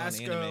Fiasco. He put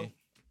on anime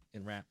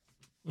and rap.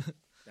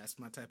 That's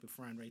my type of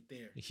friend right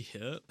there.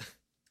 Yep.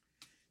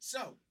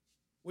 So,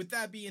 with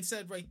that being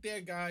said right there,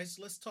 guys,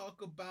 let's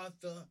talk about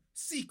the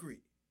secret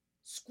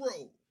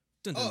scroll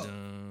of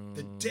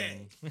the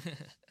day.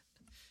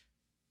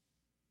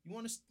 You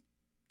want to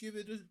give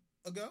it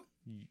a go?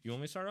 You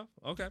want me to start off?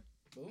 Okay.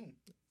 Boom.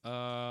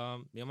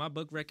 My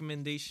book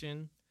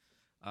recommendation.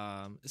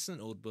 It's an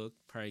old book.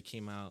 Probably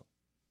came out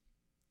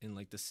in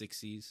like the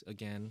 60s.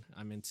 Again,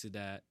 I'm into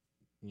that.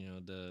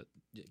 The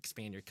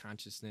expand your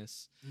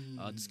consciousness.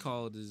 This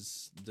called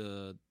is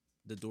the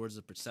Doors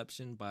of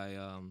Perception by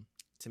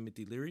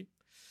Timothy Leary.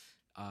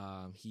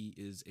 He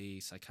is a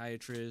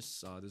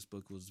psychiatrist. This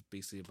book was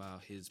basically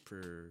about his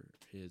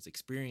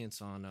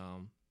experience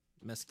on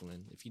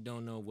mescaline. If you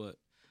don't know what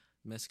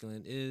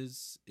mescaline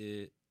is,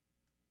 it's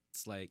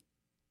like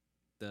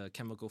the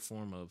chemical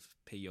form of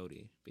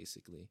peyote,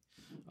 basically.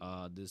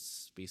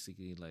 This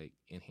basically like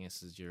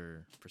enhances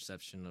your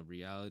perception of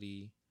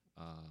reality.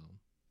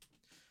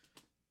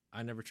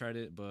 I never tried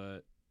it,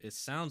 but it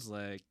sounds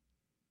like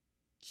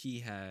he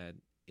had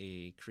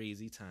a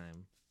crazy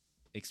time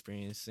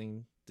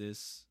experiencing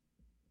this,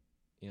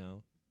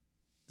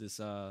 this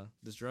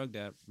drug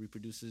that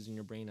reproduces in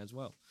your brain as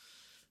well.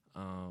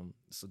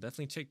 So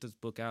definitely check this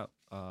book out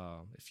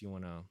if you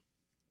want to,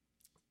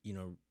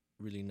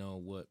 really know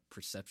what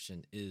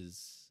perception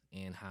is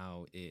and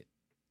how it,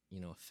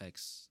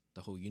 affects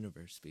the whole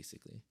universe,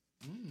 basically.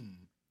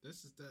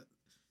 This is that.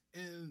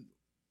 And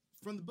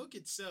from the book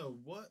itself,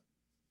 what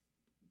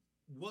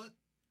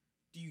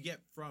do you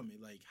get from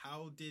it? Like,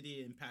 how did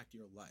it impact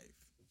your life?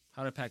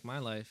 How to impact my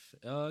life?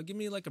 Give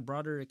me like a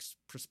broader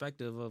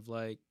perspective of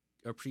like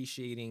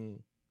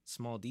appreciating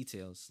small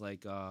details.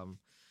 Like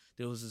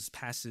there was this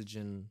passage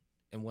in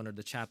one of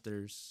the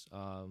chapters.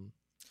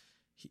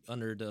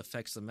 Under the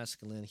effects of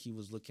mescaline, he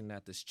was looking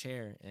at this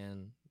chair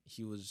and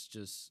he was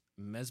just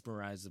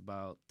mesmerized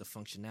about the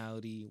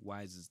functionality,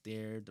 why is it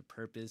there, the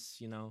purpose,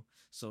 you know.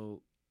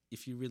 So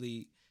if you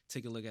really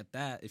take a look at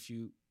that, if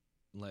you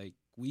like,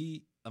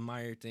 we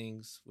admire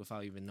things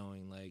without even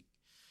knowing, like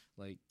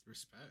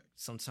Respect.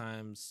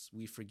 sometimes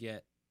we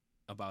forget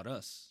about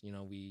us, you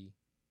know. We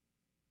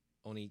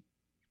only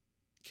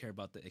care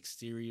about the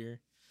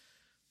exterior,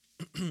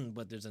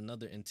 but there's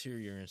another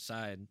interior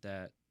inside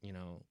that, you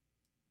know,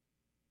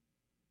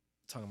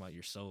 talking about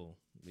your soul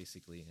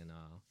basically. And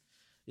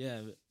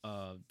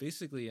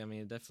basically, I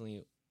mean, it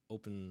definitely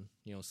opened,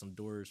 you know, some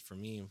doors for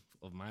me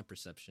of my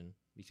perception,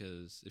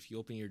 because if you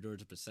open your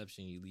doors of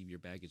perception, you leave your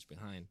baggage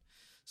behind.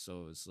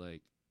 So it's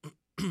like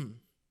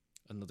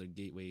another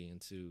gateway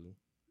into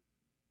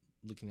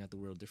looking at the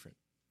world different.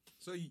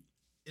 So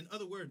in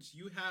other words,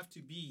 you have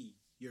to be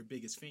your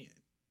biggest fan.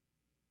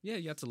 Yeah,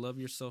 you have to love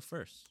yourself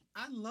first.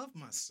 I love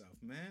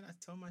myself, man. I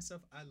tell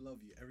myself I love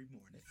you every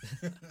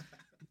morning.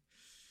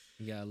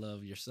 You gotta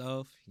love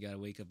yourself. You gotta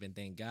wake up and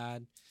thank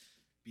God.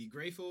 Be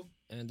grateful.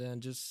 And then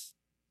just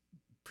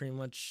pretty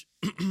much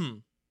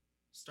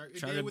start your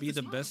try day to with be a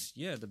the smile. best,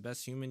 the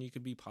best human you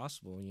could be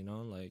possible, you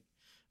know? Like,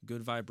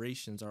 good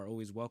vibrations are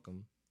always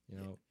welcome, you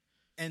know?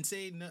 And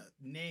say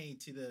nay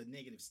to the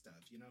negative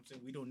stuff, you know what I'm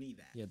saying? We don't need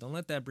that. Yeah, don't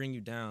let that bring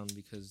you down,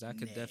 because that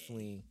could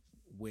definitely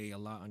weigh a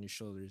lot on your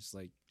shoulders.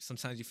 Like,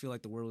 sometimes you feel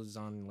like the world is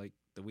on, like,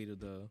 the weight of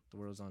the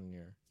world is on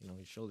your, you know,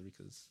 your shoulder,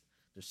 because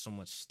there's so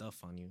much stuff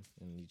on you,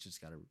 and you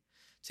just gotta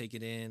take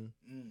it in,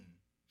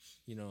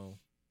 you know,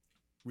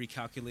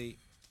 recalculate,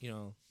 you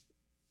know.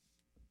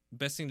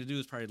 Best thing to do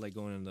is probably like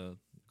going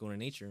to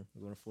nature,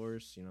 go to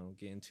forest, you know,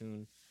 get in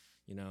tune,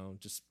 you know,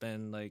 just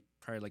spend like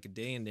probably like a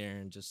day in there,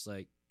 and just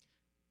like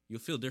you'll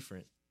feel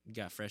different. You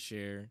got fresh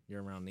air,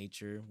 you're around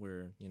nature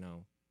where, you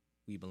know,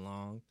 we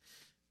belong,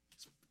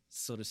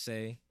 so to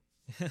say.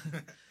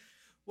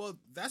 Well,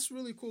 that's a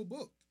really cool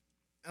book.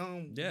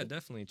 Yeah,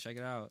 definitely check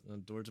it out.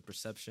 Doors of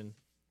Perception.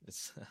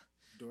 It's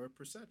Door of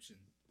Perception.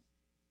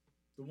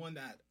 The one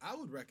that I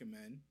would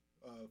recommend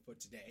for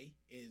today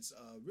is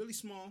a really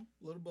small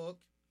little book,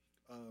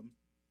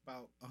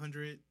 about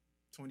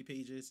 120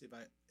 pages, if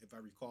I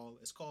recall.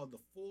 It's called The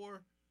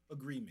 4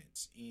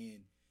 Agreements,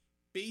 and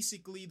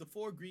basically the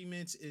 4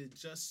 agreements is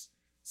just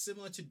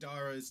similar to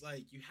Dara's.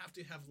 Like, you have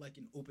to have like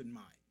an open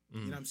mind. You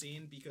know what I'm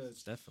saying?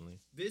 Because definitely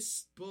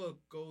this book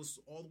goes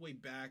all the way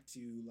back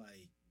to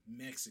like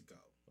Mexico.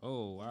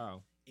 Oh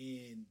wow!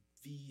 And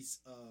these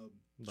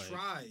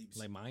tribes,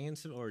 like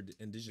Mayans or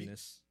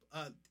indigenous.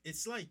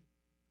 It's like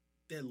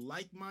they're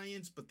like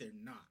Mayans, but they're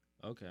not.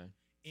 Okay.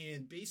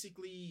 And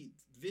basically,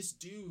 this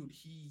dude,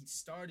 he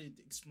started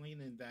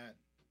explaining that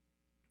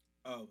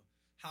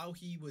how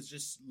he was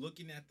just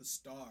looking at the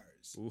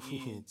stars. Ooh.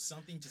 And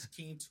something just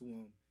came to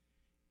him,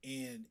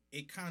 and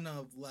it kind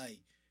of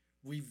like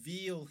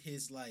revealed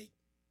his like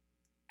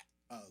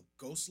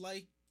ghost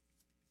light,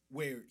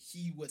 where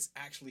he was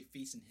actually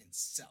facing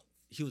himself.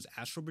 He was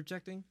astral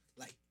projecting?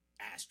 Like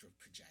astral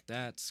projecting.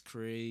 That's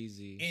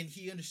crazy. And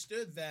he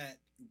understood that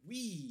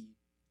we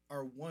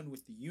are one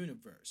with the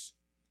universe,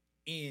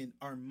 and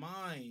our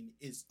mind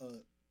is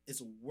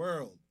a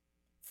world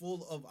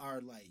full of our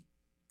like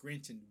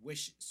granted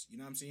wishes. You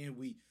know what I'm saying?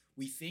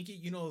 We think it,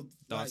 you know,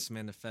 thoughts like,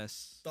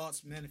 manifest.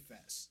 Thoughts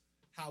manifest.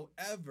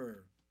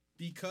 However,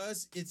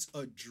 because it's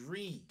a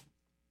dream,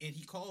 and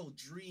he called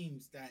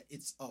dreams that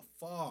it's a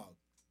fog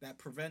that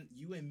prevent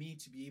you and me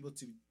to be able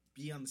to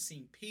be on the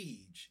same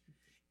page,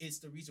 it's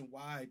the reason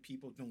why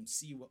people don't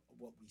see what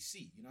we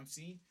see. You know what I'm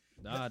saying?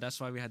 That's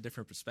why we had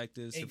different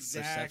perspectives,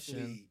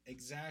 exactly,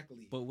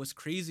 perception. But what's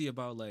crazy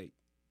about like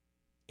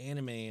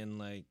anime and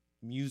like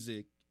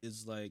music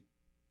is like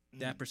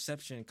that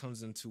perception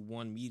comes into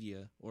one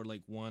media or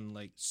like one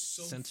like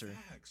center.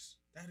 Facts.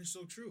 That is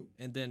so true.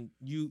 And then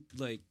you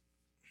like,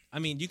 I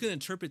mean, you can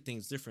interpret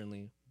things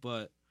differently,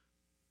 but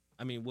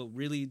I mean, what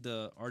really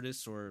the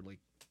artist or like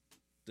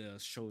the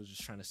show is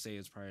just trying to say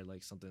is probably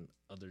like something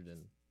other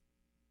than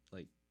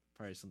like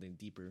probably something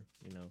deeper,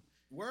 you know.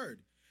 Word.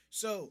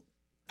 So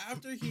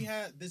after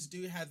this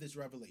dude had this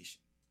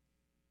revelation,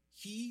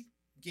 he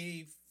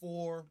gave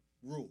 4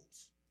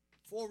 rules.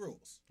 4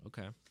 rules.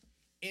 Okay.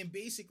 And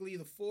basically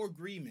the 4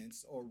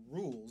 agreements or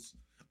rules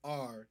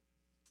are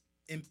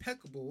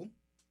impeccable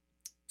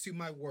to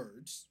my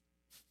words.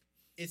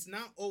 It's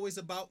not always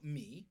about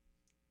me.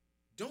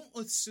 Don't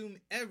assume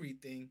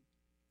everything.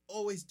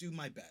 Always do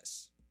my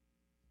best.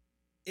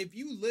 If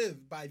you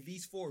live by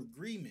these 4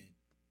 agreements,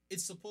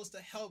 it's supposed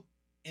to help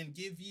and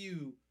give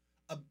you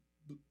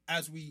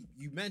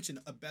you mentioned,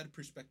 a better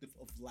perspective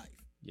of life.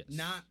 Yes.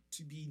 Not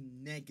to be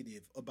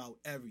negative about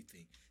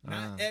everything.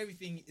 Not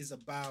everything is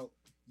about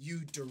you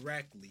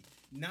directly.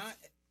 Not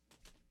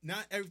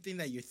everything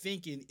that you're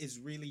thinking is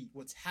really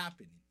what's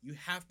happening. You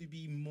have to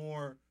be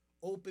more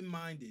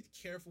open-minded,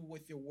 careful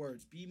with your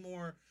words, be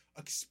more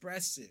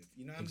expressive.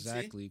 You know what I'm saying?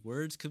 Exactly.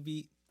 Words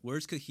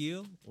could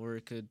heal or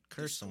it could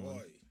curse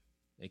someone.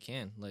 It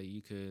can. Like,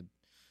 you could,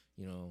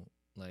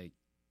 like,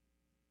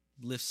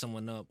 lift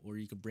someone up, or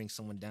you could bring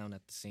someone down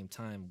at the same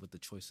time with the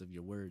choice of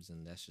your words,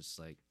 and that's just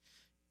like,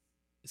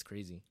 it's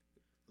crazy.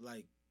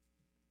 Like,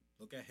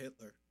 look at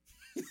Hitler.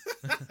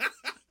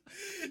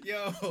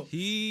 Yo,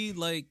 he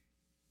words.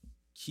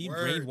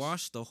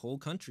 Brainwashed the whole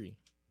country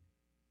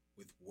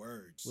with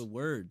words.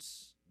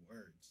 Words,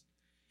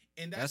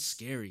 and that's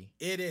scary.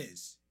 It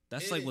is.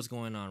 That's like what's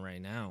going on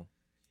right now.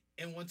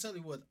 And want to tell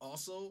you what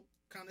also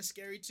kind of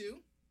scary too.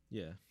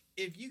 Yeah.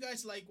 If you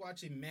guys like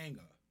watching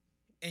manga,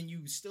 and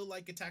you still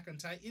like Attack on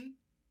Titan,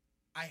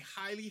 I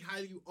highly,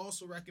 highly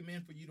also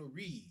recommend for you to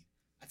read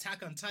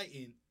Attack on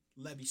Titan,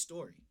 Levy's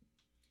story.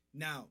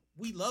 Now,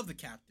 we love the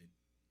captain.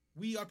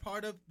 We are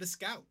part of the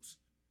scouts.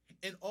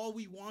 And all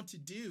we want to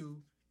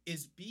do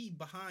is be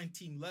behind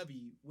Team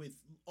Levy with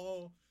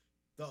all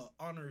the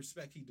honor and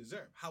respect he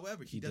deserves.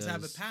 However, he does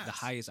have a pass. The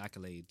highest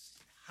accolades.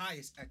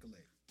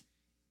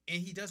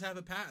 And he does have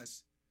a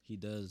pass. He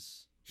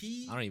does.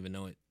 I don't even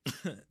know it.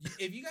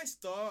 If you guys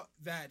thought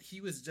that he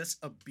was just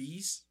a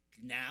beast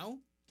now,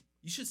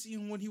 you should see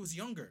him when he was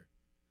younger,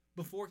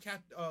 before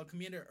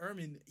Commander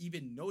Ermin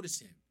even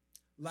noticed him.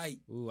 Like,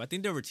 ooh, I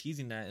think they were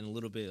teasing that in a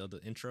little bit of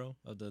the intro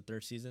of the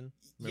third season.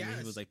 Remember,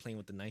 he was like playing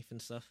with the knife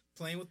and stuff.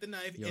 Yo,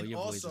 and your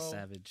also, boy's a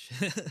savage.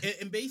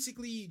 and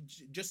basically,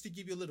 just to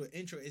give you a little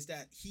intro, is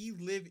that he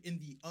lived in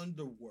the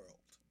underworld.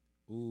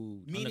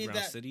 Ooh, underground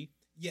city.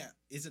 Yeah,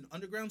 it's an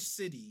underground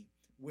city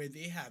where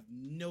they have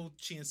no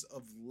chance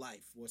of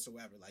life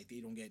whatsoever. Like, they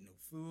don't get no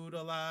food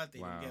a lot. They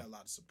don't get a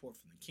lot of support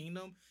from the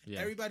kingdom. Yeah.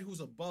 Everybody who's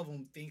above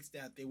them thinks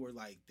that they were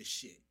like the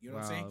shit. You know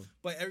what I'm saying?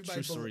 But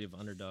everybody. True story of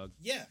underdog.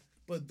 Yeah.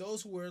 But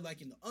those who were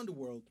like in the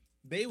underworld,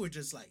 they were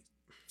just like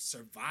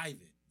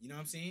surviving. You know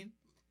what I'm saying?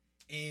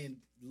 And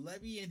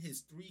Levy and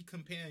his 3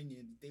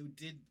 companions, they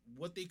did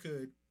what they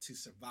could to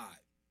survive.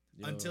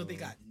 Until they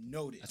got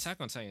noticed.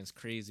 Attack on Titan's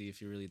crazy if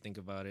you really think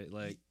about it.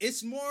 Like,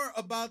 it's more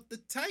about the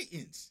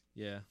Titans.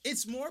 Yeah.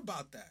 It's more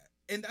about that.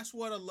 And that's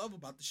what I love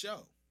about the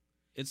show.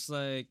 It's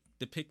like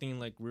depicting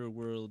like real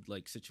world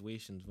like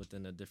situations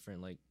within a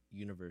different like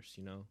universe,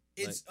 you know?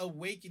 It's like,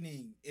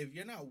 awakening. If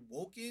you're not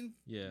woken,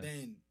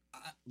 then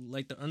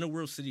like the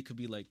underworld city could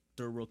be like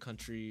third world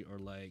country or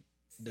like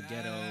the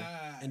ghetto.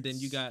 And then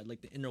you got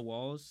like the inner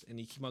walls, and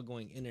you keep on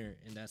going inner,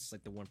 and that's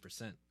like the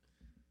 1%.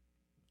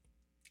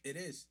 It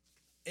is.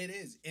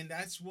 And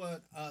that's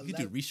what you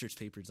do research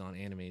papers on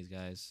animes,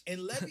 guys.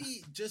 And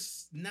Levy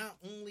just not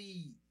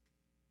only,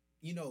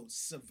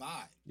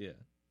 survived. Yeah.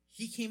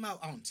 He came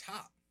out on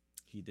top.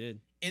 He did.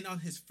 And on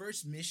his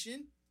first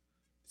mission,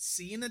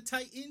 seeing a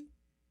Titan,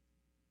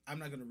 I'm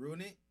not gonna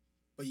ruin it,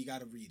 but you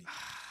gotta read it.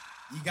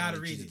 You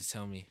gotta read it.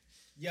 Tell me.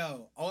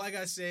 Yo, all I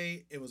gotta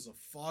say, it was a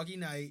foggy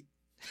night,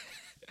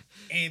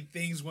 and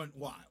things went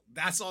wild.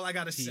 That's all I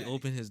gotta say. He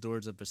opened his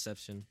doors of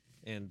perception,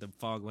 and the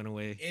fog went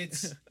away.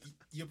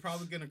 You're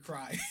probably gonna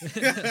cry.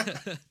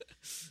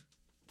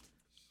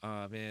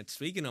 Man,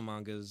 speaking of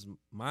mangas,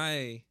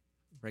 my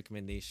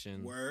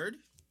recommendation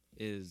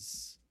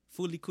is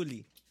Fooly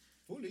Cooly.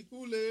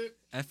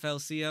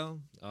 FLCL.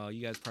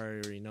 You guys probably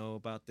already know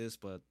about this,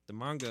 but the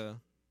manga,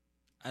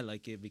 I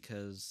like it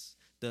because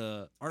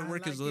the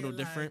artwork is a little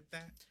different,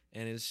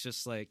 and it's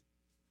just like,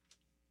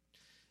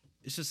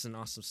 it's just an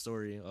awesome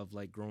story of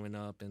like growing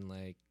up, and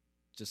like,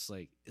 just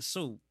like, it's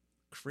so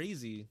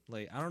crazy.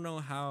 Like, I don't know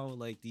how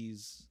like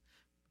these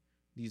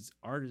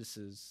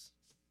artists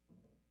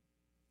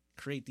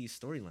create these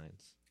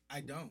storylines.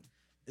 I don't.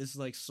 It's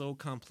like so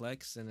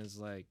complex, and it's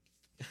like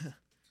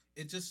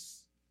it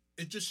just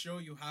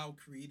shows you how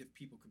creative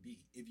people could be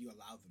if you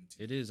allow them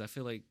to. It is. I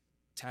feel like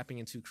tapping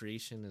into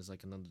creation is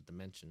like another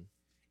dimension,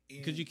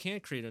 because you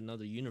can't create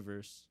another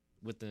universe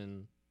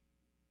within,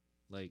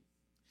 like,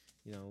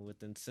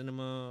 within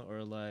cinema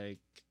or like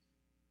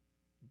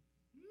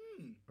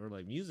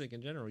music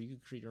in general. You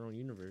could create your own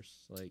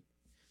universe, like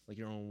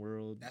your own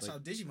world. That's how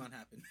Digimon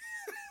happened.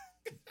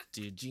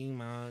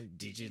 Digimon,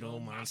 digital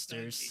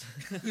monsters.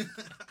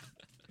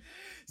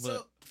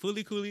 But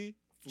Fooly Cooly,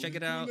 check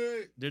it out.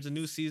 There's a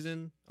new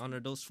season on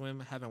Adult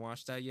Swim. I haven't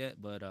watched that yet,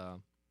 but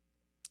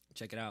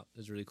check it out.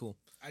 It's really cool.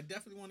 I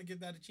definitely want to give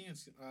that a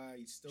chance.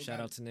 Shout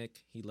out to Nick.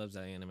 He loves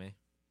that anime.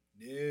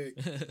 Nick,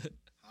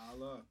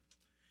 holla.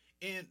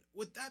 And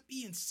with that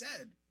being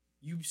said,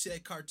 you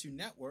said Cartoon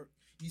Network.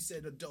 You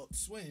said Adult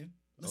Swim.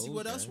 Let's see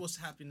what else was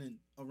happening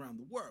around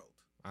the world.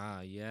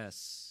 Ah,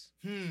 yes.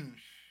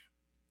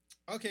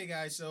 Okay,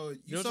 guys, so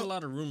there's a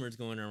lot of rumors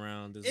going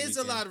around this weekend.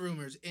 A lot of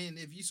rumors. And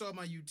if you saw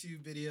my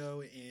YouTube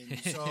video and you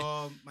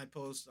saw my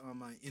post on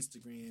my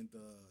Instagram,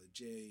 the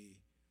J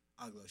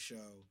Agla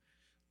Show,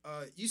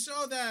 you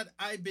saw that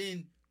I've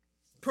been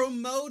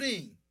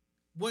promoting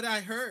what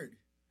I heard.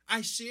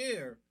 I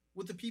share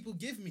what the people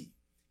give me.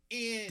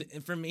 And the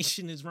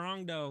information is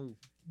wrong, though.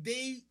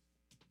 They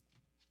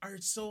are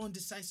so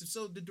indecisive.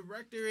 So the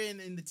director and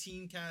the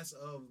team cast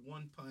of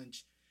One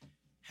Punch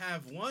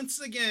have once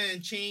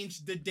again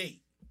changed the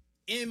date.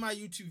 In my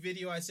YouTube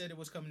video, I said it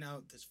was coming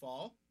out this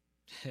fall.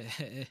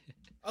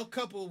 A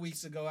couple of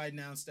weeks ago, I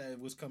announced that it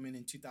was coming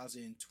in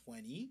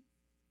 2020.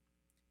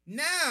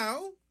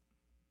 Now,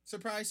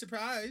 surprise,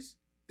 surprise,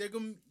 they're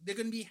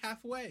gonna be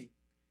halfway.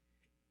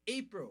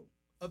 April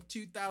of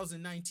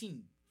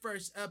 2019,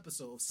 first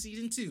episode of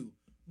season 2,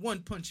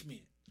 One Punch Man.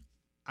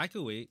 I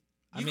could wait.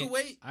 You can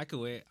wait. I could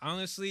wait.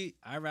 Honestly,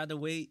 I'd rather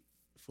wait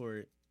for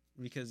it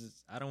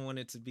because I don't want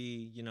it to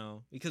be,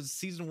 because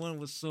season 1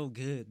 was so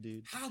good,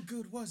 dude. How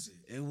good was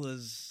it? It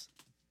was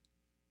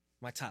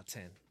my top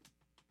 10.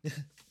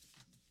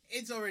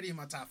 It's already in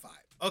my top 5.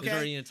 Okay. It's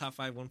already in the top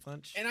 5 One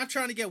Punch. And I'm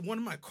trying to get one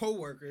of my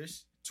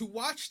coworkers to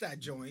watch that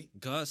joint.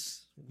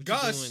 Gus, what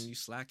Gus, you doing? You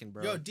slacking,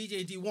 bro. Yo,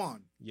 DJ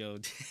D1. Yo.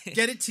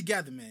 Get it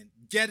together, man.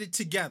 Get it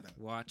together.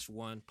 Watch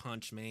One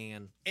Punch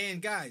Man.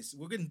 And guys,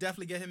 we're going to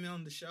definitely get him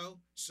on the show.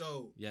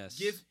 So yes,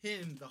 give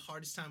him the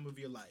hardest time of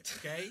your life,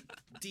 okay?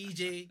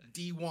 DJ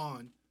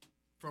D1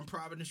 from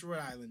Providence, Rhode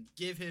Island.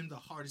 Give him the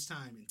hardest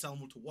time and tell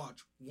him to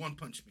watch One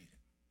Punch Man.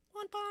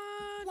 One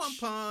Punch. One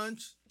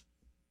Punch.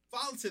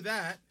 Follow to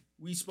that,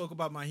 we spoke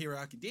about My Hero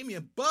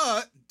Academia,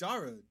 but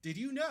Dara, did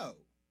you know?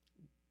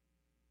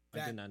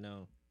 I did not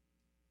know.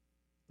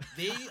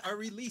 They are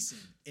releasing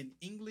an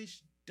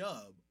English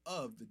dub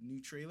of the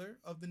new trailer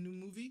of the new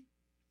movie.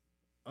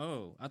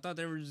 Oh, I thought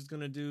they were just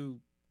gonna do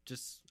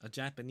just a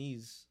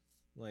Japanese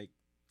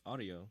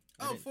audio.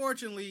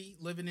 Fortunately,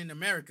 living in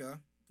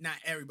America, not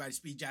everybody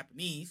speaks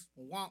Japanese.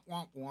 Wah,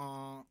 wah,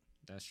 wah.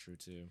 That's true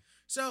too.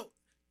 So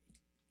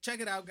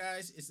check it out,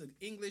 guys. It's an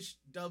English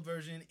dub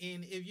version,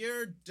 and if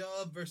you're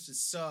dub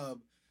versus sub,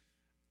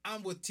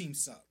 I'm with Team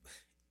Sub.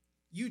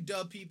 You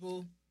dub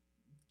people,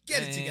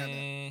 get it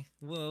together.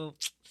 Well,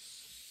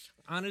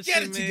 honestly,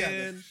 get it man,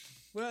 together.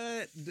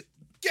 What?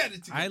 Get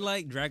it together. I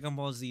like Dragon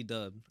Ball Z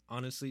dub.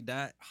 Honestly,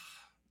 that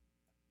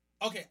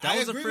okay. That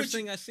was the first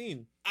thing I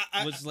seen.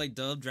 Was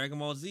dub Dragon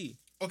Ball Z.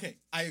 Okay,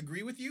 I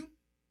agree with you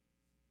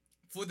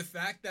for the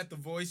fact that the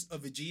voice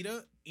of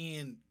Vegeta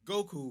and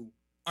Goku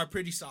are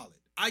pretty solid.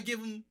 I give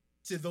them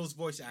to those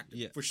voice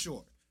actors for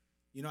sure.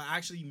 I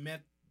actually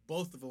met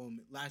both of them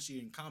last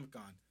year in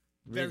Comic-Con.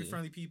 Very Really?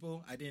 friendly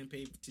people. I didn't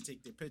pay to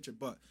take their picture,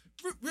 but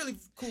really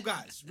cool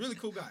guys. Really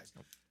cool guys.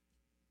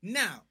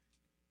 Now,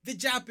 the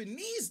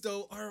Japanese,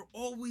 though, are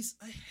always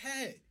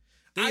ahead.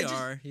 They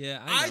are.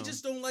 Yeah, I know. I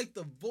just don't like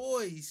the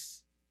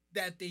voice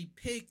that they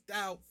picked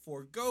out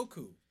for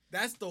Goku.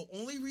 That's the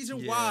only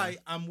reason why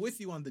I'm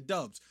with you on the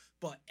dubs.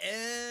 But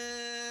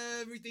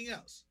everything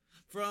else,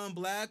 from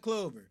Black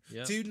Clover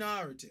to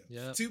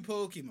Naruto to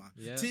Pokemon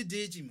to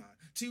Digimon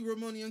to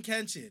Rurouni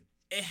Kenshin,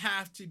 it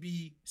have to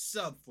be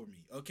sub for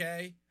me,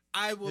 okay?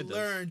 I will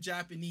learn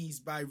Japanese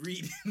by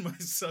reading my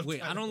subtitles.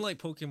 Wait, I don't like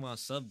Pokemon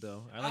sub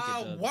though. I like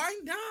it dubbed. Why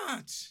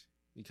not?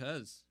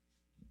 Because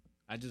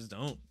I just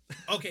don't.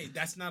 Okay,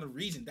 that's not a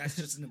reason. That's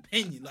just an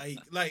opinion.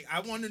 Like I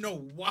want to know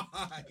why.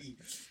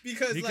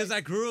 Because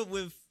I grew up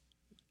with.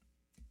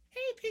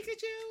 Hey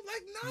Pikachu,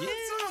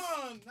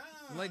 song.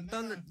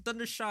 Nah,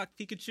 Thunder Shock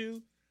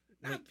Pikachu.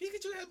 Nah,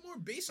 Pikachu had more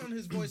bass on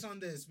his voice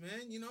on this,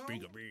 man.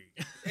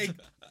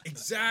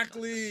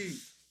 Exactly.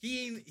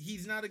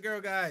 He's not a girl,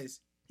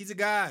 guys. He's a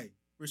guy.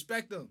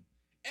 Respect him.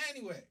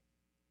 Anyway,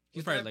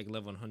 he's probably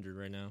level 100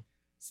 right now.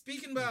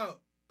 Speaking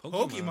about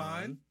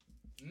Pokemon.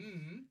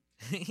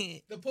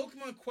 The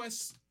Pokemon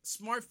Quest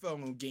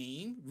smartphone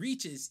game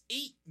reaches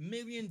 $8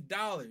 million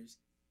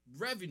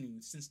revenue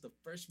since the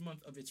first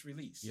month of its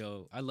release.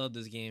 Yo, I love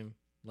this game.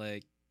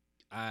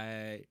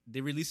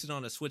 They released it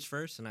on a Switch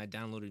first, and I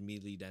downloaded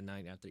immediately that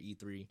night after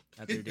E3,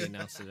 after they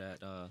announced it at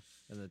the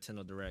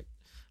Nintendo Direct.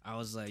 I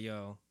was like,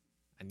 yo,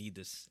 I need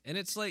this. And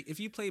it's if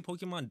you play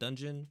Pokemon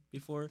Dungeon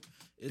before,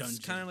 it's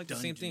kind of the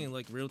same thing,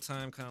 real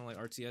time, kind of like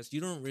RTS.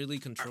 You don't really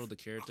control the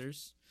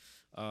characters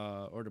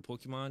or the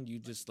Pokemon. You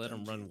just let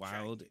them run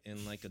wild in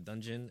a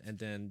dungeon, and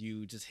then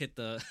you just hit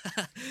the.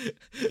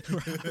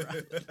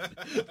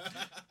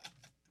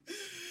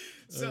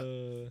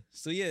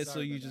 So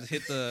you just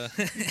hit the.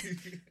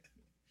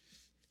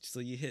 So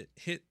you hit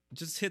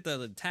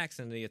the attacks,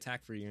 and they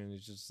attack for you, and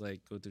it's just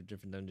go through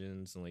different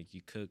dungeons, and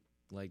you cook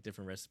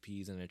different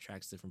recipes, and it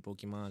attracts different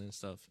Pokemon and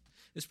stuff.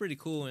 It's pretty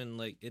cool, and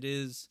it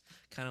is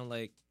kind of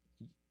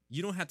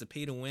you don't have to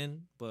pay to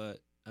win,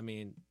 but I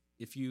mean,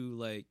 if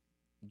you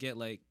get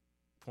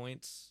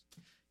points,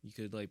 you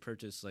could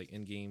purchase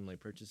in-game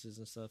purchases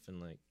and stuff,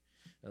 and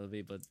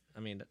elevate. But I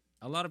mean,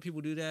 a lot of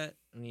people do that,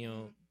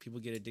 and people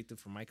get addicted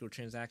for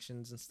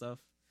microtransactions and stuff.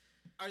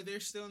 Are they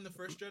still in the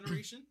first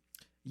generation?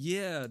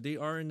 Yeah, they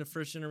are in the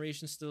first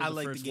generation still. I the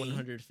like first the game.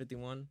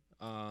 151.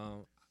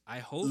 I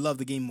hope love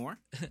the game more.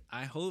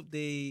 I hope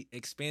they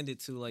expand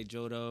it to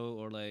Johto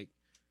or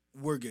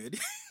We're good.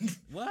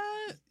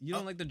 What? You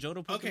don't like the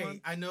Johto Pokemon?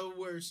 Okay, I know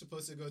we're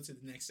supposed to go to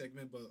the next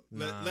segment, but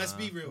let's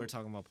be real. We're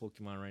talking about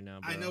Pokemon right now,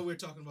 bro. I know we're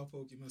talking about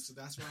Pokemon, so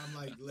that's why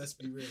I'm let's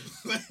be real.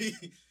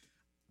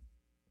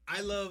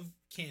 I love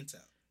Kanto.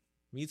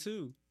 Me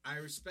too. I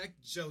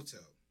respect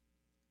Johto.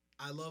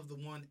 I love the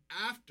one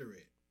after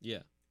it.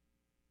 Yeah.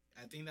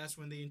 I think that's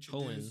when they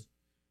introduced.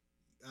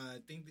 I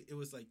think it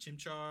was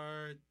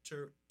Chimchar,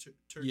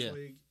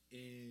 Turtwig,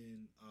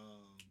 and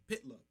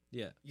Piplup.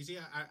 Yeah. You see,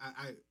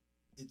 I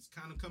it's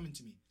kind of coming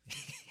to me.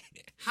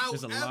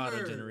 There's a lot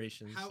of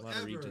generations, a lot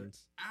of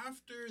regions.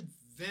 After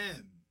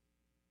them,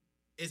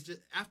 it's just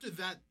after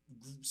that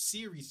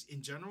series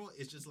in general,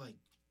 it's just like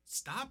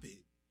stop it.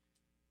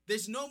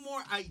 There's no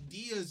more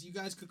ideas you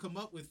guys could come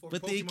up with for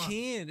but Pokemon. But they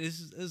can.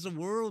 It's a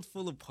world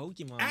full of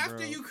Pokemon.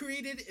 After you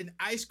created an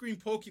ice cream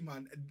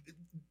Pokemon,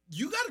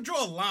 you got to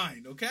draw a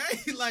line, okay?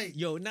 Like,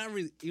 yo, not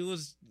really. It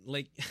was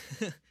like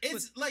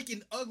it's like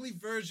an ugly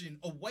version,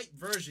 a white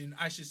version,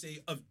 I should say,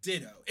 of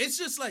Ditto. It's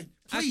just like,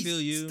 please, I feel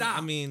you. Stop.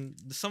 I mean,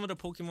 some of the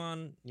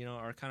Pokemon,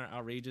 are kind of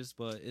outrageous,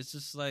 but it's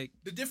just like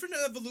the different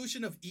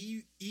evolution of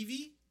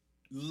Eevee.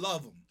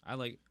 Love them. I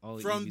like all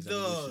from Eevee's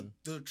evolution.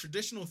 The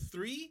traditional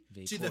 3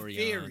 Vaporeon. To the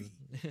fairy.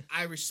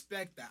 I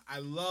respect that. I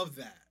love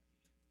that.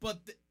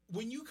 But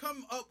when you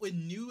come up with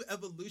new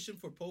evolution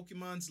for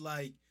Pokemon's,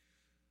 like,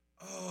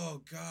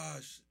 oh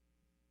gosh,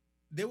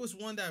 there was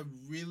one that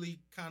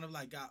really kind of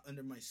like got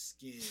under my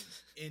skin,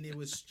 and it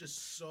was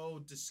just so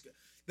disgusting.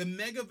 The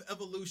Mega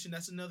Evolution,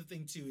 that's another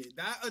thing too.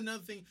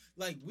 Another thing,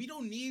 like, we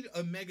don't need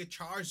a Mega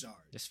Charizard.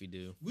 Yes, we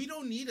do. We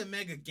don't need a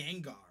Mega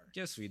Gengar.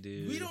 Yes, we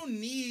do. We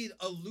don't need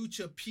a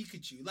Lucha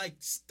Pikachu. Like,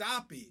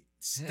 stop it.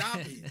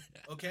 Stop it.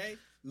 Okay?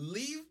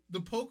 Leave the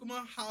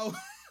Pokemon how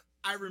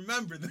I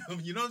remember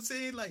them. You know what I'm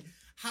saying? Like,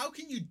 how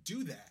can you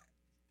do that?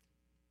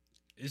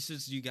 It's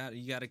just you got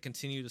to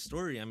continue the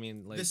story. I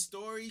mean, like, the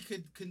story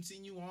could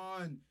continue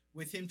on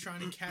with him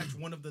trying to catch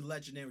one of the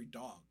legendary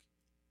dog.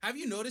 Have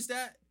you noticed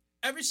that?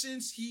 Ever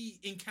since he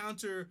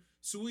encountered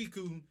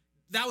Suicune,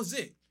 that was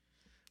it.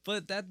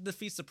 But that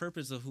defeats the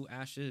purpose of who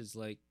Ash is.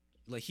 Like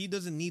he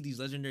doesn't need these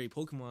legendary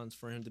Pokemons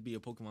for him to be a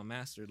Pokemon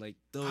master. Like,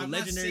 the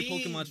legendary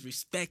Pokemons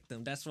respect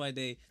them. That's why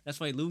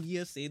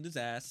Lugia saved his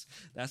ass.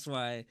 That's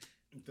why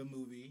the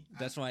movie.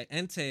 That's why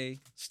Entei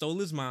stole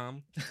his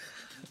mom.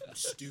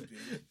 Stupid.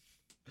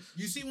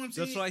 You see what I'm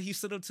saying? That's why he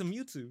stood up to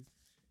Mewtwo.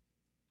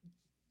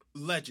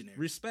 Legendary.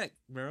 Respect,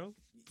 bro.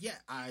 Yeah,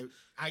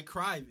 I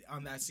cried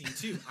on that scene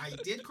too. I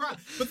did cry.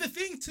 But the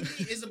thing to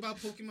me is about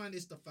Pokemon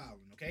is the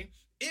following, okay?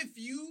 If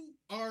you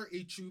are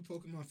a true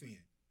Pokemon fan,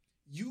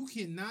 you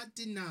cannot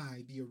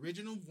deny the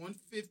original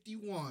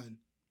 151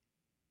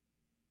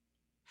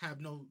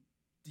 have no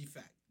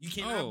defect. You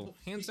cannot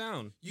hands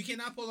down. You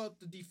cannot pull out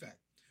the defect.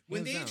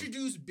 When they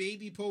introduced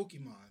baby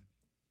Pokemon,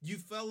 you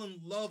fell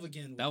in love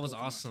again with that was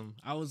Pokemon. Awesome.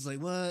 I was like,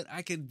 what?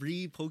 I could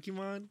breed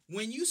Pokemon?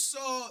 When you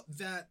saw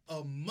that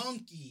a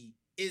monkey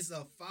is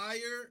a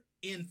fire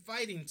and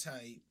fighting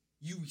type,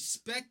 you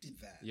respected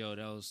that. Yo,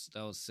 that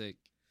was sick.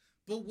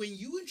 But when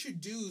you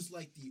introduce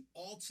like the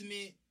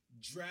ultimate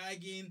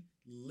dragon,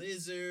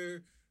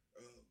 lizard,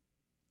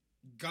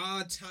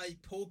 god type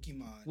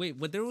Pokemon. Wait,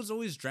 but there was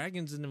always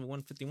dragons in the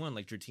 151,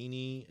 like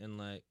Dratini and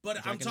like. But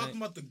Dragonite. I'm talking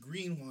about the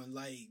green one,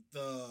 like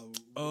the.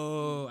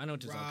 Oh, I know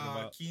what you're talking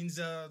about.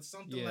 Kinza,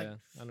 something like. I know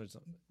what you're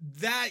talking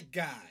about. That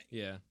guy.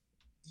 Yeah.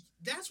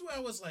 That's where I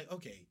was like,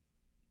 okay,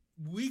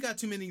 we got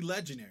too many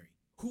legendary.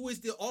 Who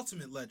is the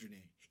ultimate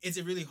legendary? Is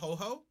it really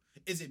Ho-Oh?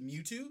 Is it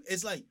Mewtwo?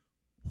 It's like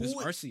who's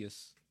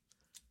Arceus?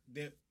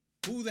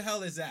 Who the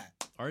hell is that?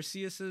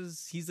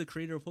 Arceus he's the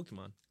creator of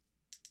Pokemon.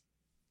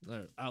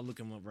 I'll look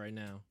him up right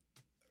now.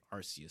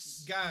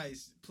 Arceus.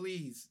 Guys,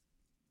 please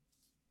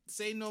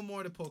say no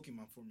more to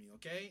Pokemon for me,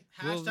 okay?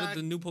 Well,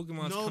 the new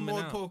Pokemon's no coming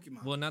more out.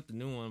 Pokemon. Well, not the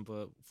new one,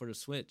 but for the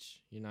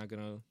Switch, you're not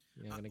gonna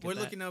get We're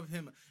that. looking up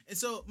him. And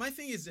so my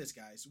thing is this,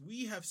 guys.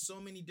 We have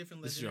so many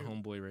different This legendary.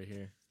 is your homeboy right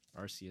here,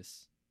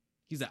 Arceus.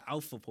 He's an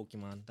alpha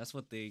Pokemon. That's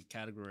what they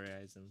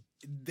categorize him.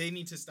 They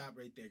need to stop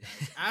right there,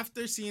 guys.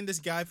 After seeing this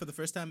guy for the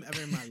first time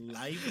ever in my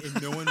life and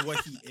knowing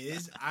what he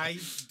is, I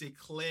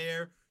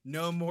declare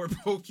no more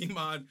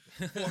Pokemon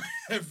for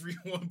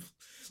everyone.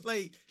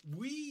 Like,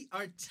 we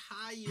are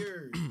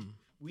tired.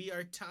 We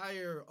are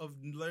tired of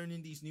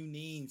learning these new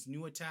names,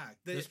 new attack.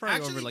 There's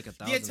probably over like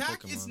 1,000 The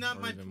attack Pokemon, is not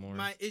or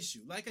my issue.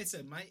 Like I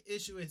said, my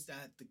issue is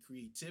that the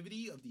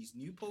creativity of these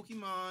new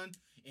Pokemon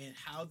and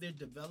how they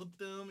develop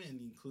them and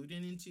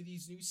including into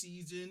these new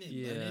season and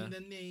learning the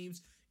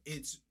names,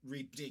 it's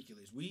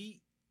ridiculous. We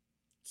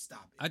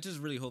stop it. I just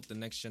really hope the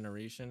next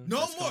generation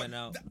no that's more. coming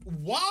out.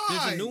 Why?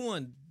 There's a new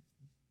one.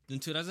 In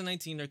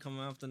 2019, they're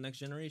coming out with the next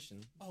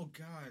generation. Oh,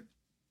 God.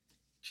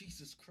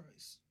 Jesus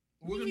Christ.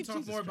 We're going to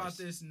talk more about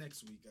this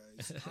next week,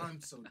 guys.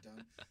 I'm so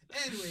done.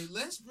 Anyway,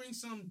 let's bring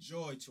some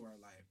joy to our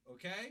life,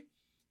 okay?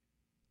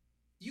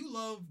 You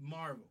love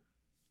Marvel.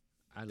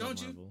 I love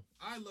Don't Marvel. You?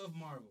 I love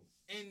Marvel.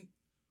 And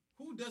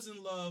who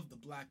doesn't love the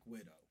Black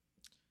Widow?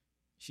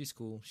 She's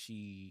cool.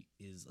 She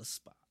is a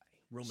spy.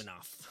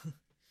 Romanoff.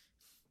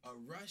 A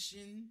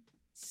Russian,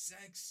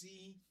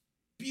 sexy,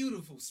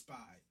 beautiful spy.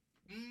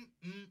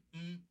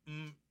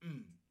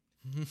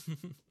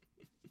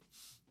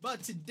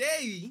 But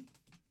today,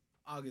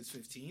 August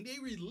 15th, they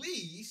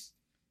released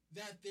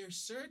that they're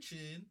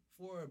searching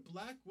for a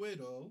Black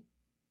Widow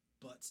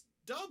butt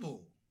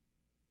double.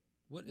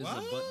 What is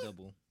a butt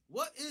double?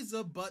 What is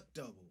a butt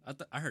double?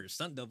 I heard of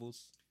stunt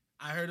doubles.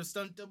 I heard of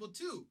stunt double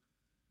too.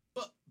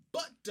 But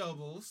butt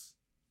doubles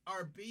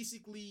are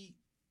basically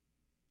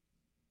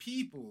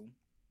people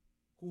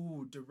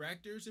who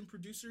directors and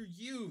producers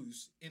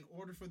use in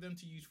order for them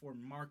to use for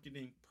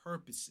marketing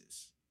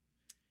purposes.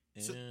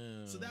 So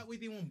that way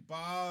they won't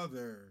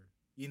bother,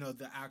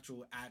 the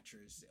actual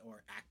actress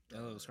or actor.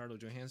 Oh,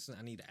 Scarlett Johansson,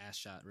 I need an ass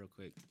shot real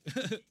quick.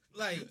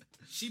 Like,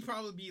 she'd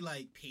probably be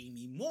like, pay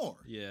me more.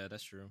 Yeah,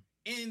 that's true.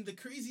 And the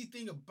crazy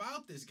thing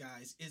about this,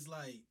 guys, is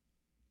like,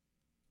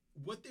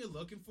 what they're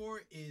looking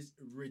for is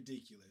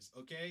ridiculous,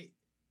 okay?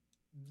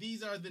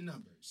 These are the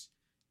numbers.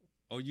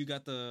 Oh, you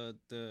got the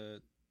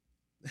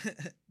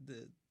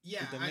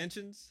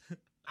dimensions?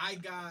 I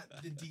got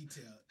the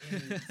detail.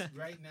 And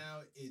right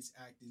now, it's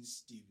acting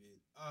stupid.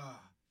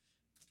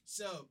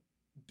 So,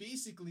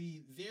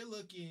 basically, they're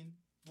looking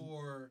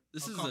for...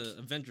 This is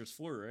Avengers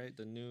 4, right?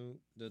 The new...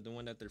 The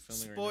one that they're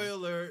filming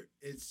Spoiler, right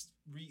now.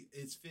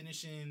 it's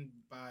finishing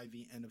by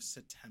the end of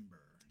September.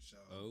 So,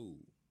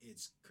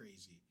 it's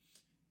crazy.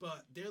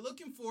 But they're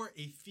looking for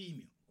a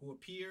female who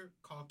appear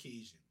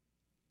Caucasian.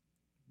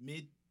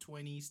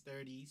 Mid-20s,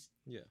 30s.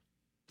 Yeah.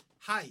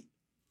 Height,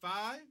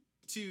 5'2"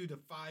 to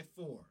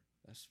 5'4".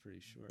 That's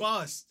pretty short.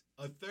 Bust,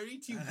 a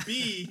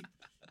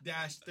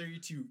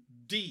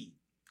 32B-32D.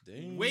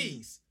 Dang.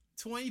 Waist,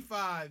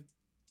 25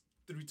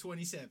 through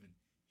 27.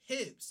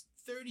 Hips,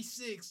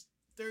 36,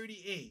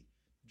 38.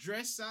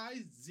 Dress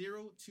size,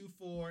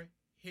 0-4.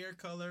 Hair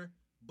color,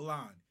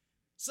 blonde.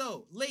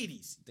 So,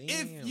 ladies,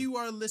 if you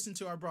are listening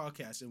to our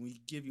broadcast and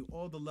we give you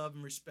all the love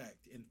and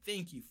respect and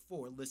thank you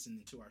for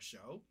listening to our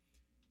show,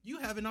 you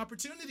have an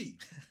opportunity.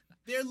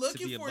 They're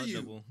looking for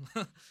you.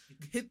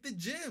 Hit the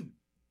gym.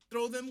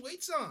 Throw them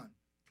weights on.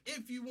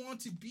 If you want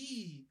to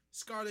be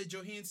Scarlett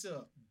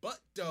Johansson butt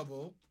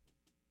double,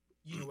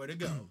 you know where to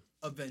go.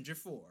 Avenger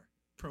 4.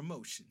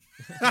 Promotion.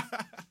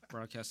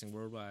 Broadcasting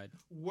worldwide.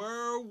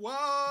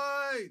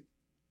 Worldwide!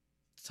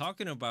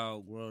 Talking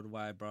about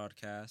worldwide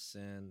broadcasts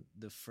and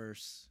the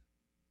first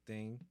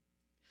thing,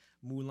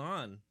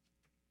 Mulan.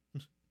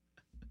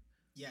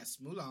 Yes,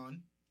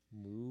 Mulan.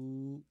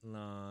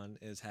 Mulan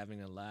is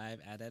having a live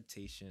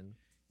adaptation,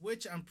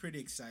 which I'm pretty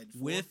excited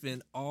for. With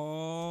an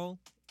all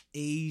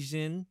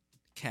Asian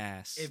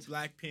cast. If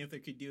Black Panther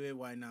could do it,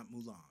 why not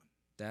Mulan?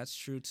 That's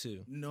true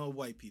too. No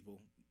white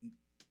people.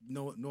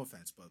 No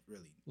offense, but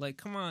really. Like,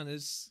 come on,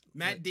 it's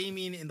Matt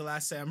Damon in The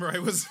Last Samurai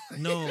was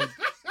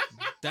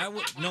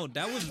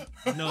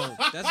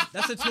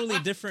that's a totally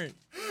different.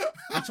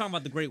 I'm talking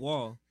about The Great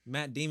Wall.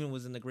 Matt Damon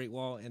was in The Great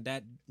Wall, and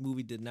that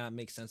movie did not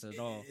make sense at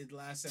all.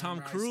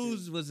 Tom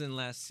Cruise was in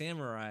Last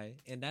Samurai,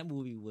 and that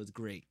movie was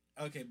great.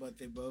 Okay, but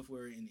they both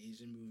were in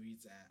Asian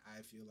movies that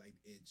I feel like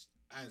it's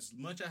as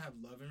much I have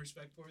love and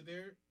respect for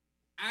their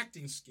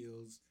acting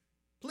skills.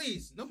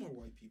 Please, no more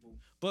white people.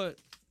 But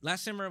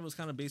Last Samurai was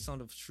kind of based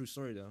on a true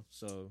story, though,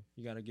 so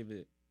you got to give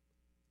it,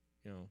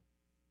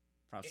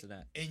 props to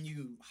that. And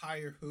you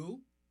hire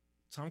who?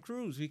 Tom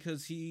Cruise,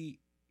 because he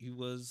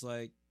was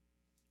like,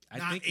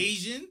 I think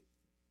Asian.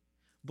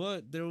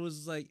 But there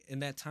was like in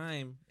that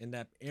time, in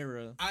that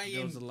era,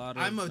 there was a lot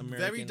of I'm a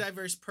very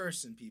diverse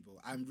person, people.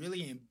 I'm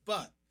really am.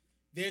 But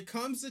there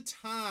comes a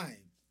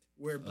time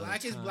where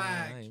black is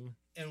black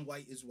and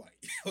white is white.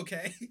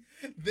 Okay,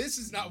 this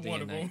is not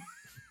one of them.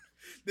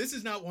 This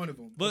is not one of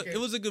them. But it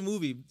was a good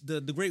movie.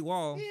 The Great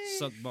Wall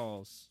sucked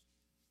balls.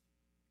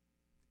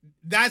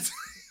 That's.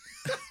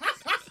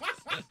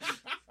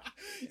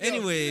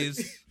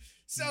 Anyways,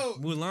 so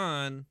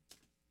Mulan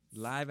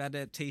live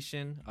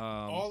adaptation.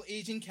 All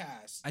Asian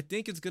cast. I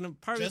think it's gonna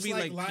probably just be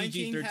like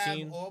PG-13.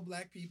 Have all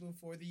black people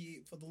for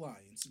the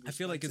Lions. I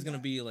feel like it's gonna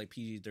be like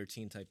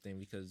PG-13 type thing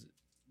because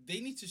they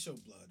need to show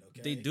blood.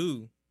 Okay, they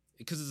do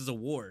because it's a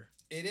war.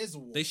 It is a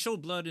war. They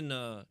showed blood in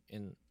the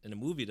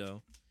movie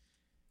though.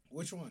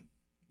 Which one?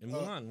 In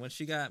Mulan, when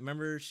she got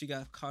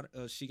caught.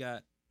 She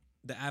got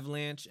the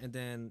avalanche, and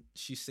then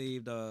she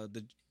saved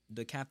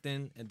the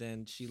captain, and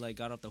then she like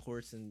got off the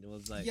horse and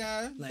was like,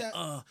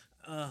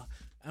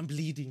 I'm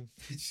bleeding.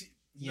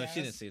 No,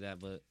 she didn't say that,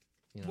 but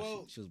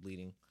she was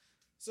bleeding.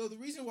 So the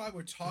reason why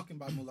we're talking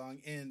about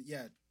Mulan, and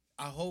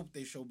I hope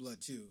they show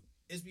blood too,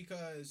 is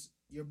because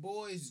your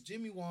boys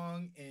Jimmy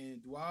Wong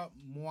and Dua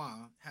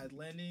Moi had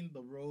landed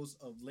the roles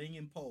of Ling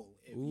and Po.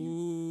 If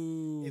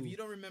you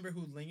don't remember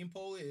who Ling and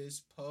Po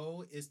is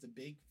the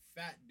big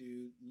fat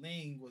dude.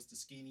 Ling was the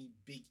skinny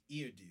big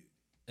ear dude.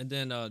 And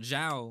then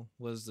Zhao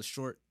was the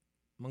short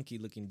monkey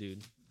looking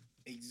dude.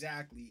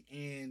 Exactly.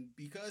 And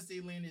because they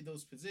landed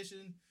those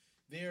positions,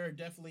 they are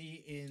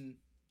definitely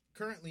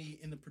currently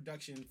in the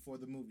production for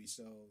the movie.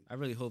 So I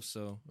really hope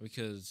so,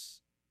 because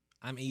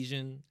I'm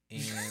Asian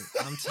and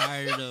I'm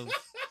tired of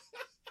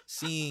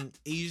seeing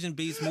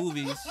Asian-based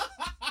movies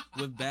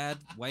with bad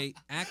white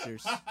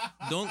actors.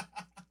 Don't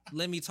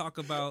let me talk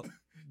about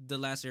The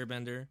Last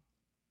Airbender.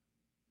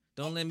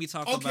 Don't let me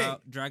talk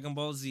about Dragon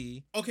Ball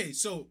Z. Okay,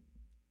 so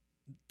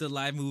the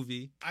live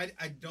movie. I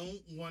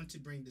don't want to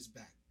bring this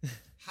back.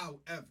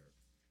 However,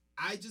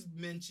 I just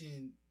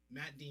mentioned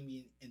Matt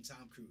Damon and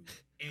Tom Cruise,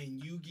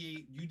 and you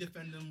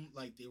defend them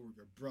like they were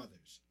your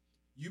brothers.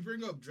 You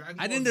bring up Dragon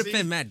Ball Z. I didn't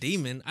defend Matt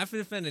Damon. I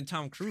defended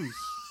Tom Cruise.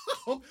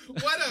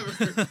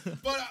 Whatever.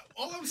 But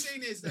all I'm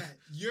saying is that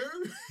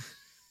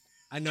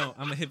I know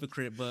I'm a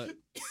hypocrite, but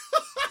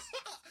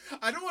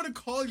I don't want to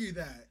call you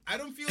that. I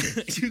don't feel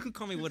you could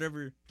call me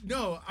whatever.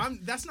 No,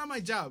 that's not my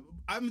job.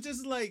 I'm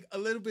just like a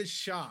little bit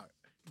shocked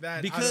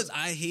that because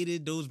I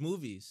hated those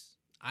movies.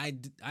 I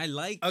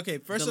like okay.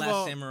 The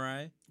Last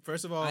Samurai.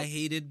 First of all, I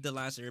hated The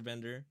Last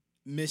Airbender.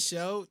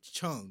 Michelle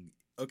Chung,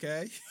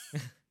 okay,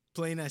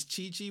 playing as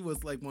Chi-Chi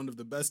was like one of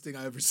the best thing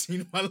I ever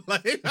seen in my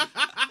life.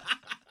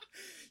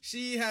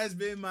 She has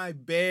been my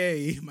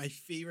bae, my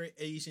favorite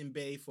Asian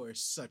bae for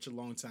such a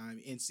long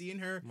time. And seeing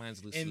her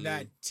in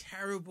that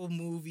terrible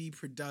movie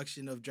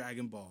production of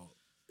Dragon Ball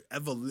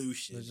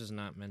Evolution. Let's just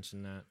not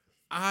mention that.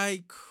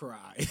 I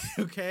cried,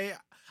 okay?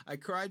 I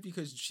cried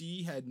because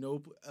she had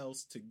no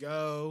else to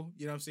go.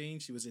 You know what I'm saying?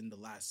 She was in the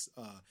last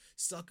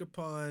Sucker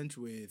Punch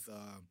with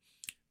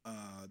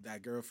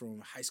that girl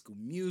from High School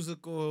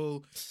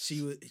Musical.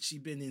 She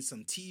been in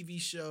some TV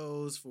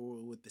shows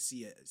with the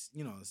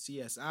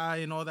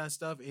CSI and all that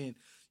stuff. And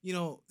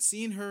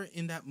seeing her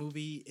in that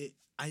movie,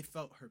 I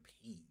felt her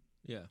pain.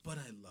 Yeah, but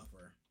I love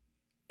her,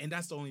 and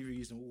that's the only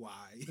reason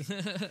why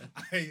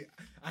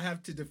I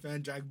have to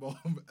defend Dragon Ball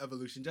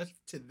Evolution just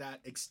to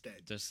that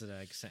extent. Just to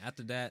that extent.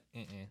 After that,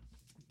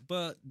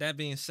 But that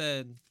being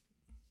said,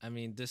 I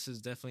mean, this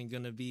is definitely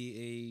gonna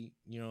be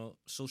a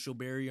social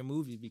barrier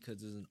movie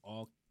because it's an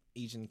all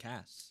Asian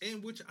cast,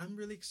 and which I'm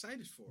really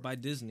excited for. By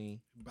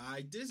Disney,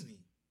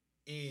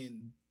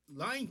 and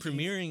Lion King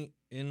premiering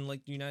in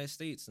like the United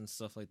States and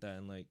stuff like that,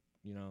 and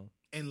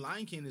and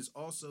Lion King is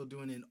also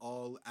doing an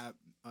all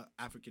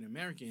African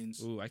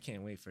Americans. Ooh, I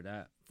can't wait for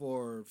that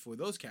for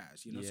those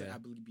casts. So I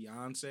believe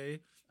Beyonce.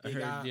 I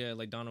heard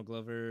like Donald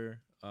Glover.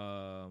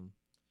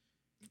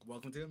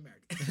 Welcome to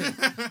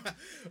America.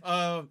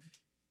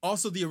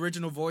 Also, the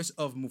original voice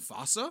of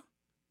Mufasa.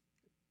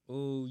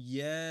 Oh,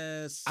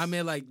 yes. I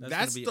mean, like,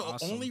 that's the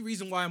awesome. Only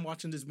reason why I'm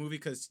watching this movie,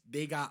 because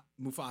they got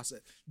Mufasa.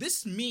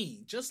 This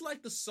means, just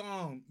like the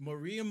song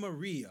Maria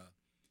Maria,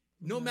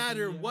 no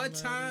matter what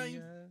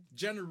time,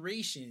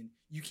 generation,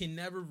 you can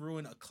never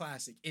ruin a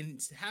classic. And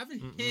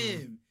having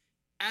him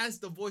as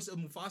the voice of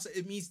Mufasa,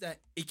 it means that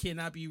it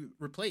cannot be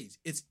replaced.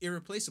 It's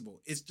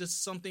irreplaceable. It's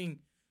just something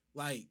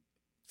like,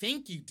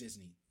 thank you,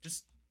 Disney.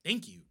 Just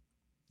thank you.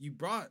 You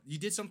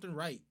did something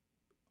right.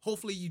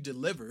 Hopefully you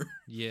deliver.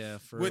 Yeah,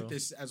 with real.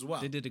 This as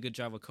well. They did a good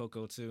job with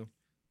Coco too.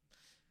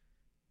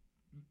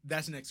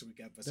 That's next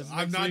week episode.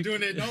 I'm not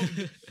doing it. No.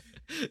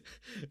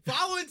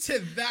 Following to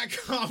that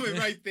comment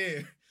right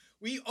there,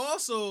 we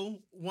also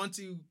want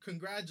to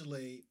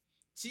congratulate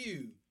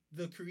to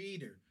the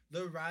creator,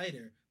 the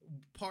writer,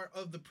 part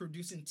of the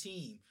producing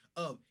team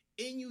of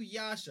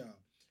Inuyasha.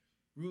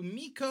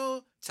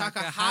 Rumiko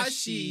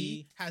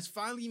Takahashi has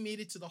finally made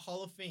it to the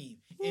Hall of Fame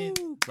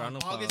on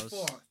August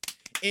 4th.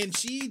 And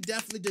she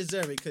definitely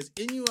deserves it because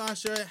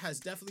Inuyasha has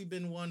definitely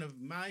been one of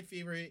my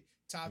favorite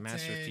top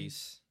 10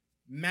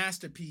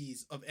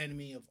 masterpiece of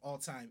anime of all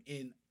time.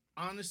 And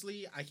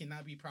honestly, I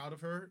cannot be proud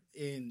of her.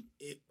 And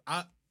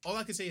all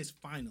I can say is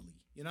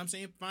finally. You know what I'm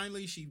saying?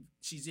 Finally,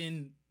 she's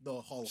in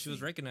the Hall of Fame. She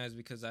was recognized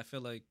because I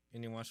feel like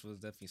Inuyasha was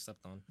definitely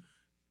slept on.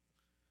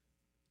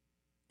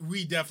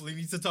 We definitely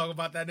need to talk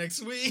about that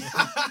next week.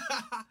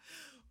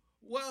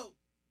 Well,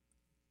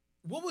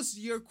 what was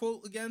your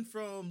quote again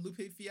from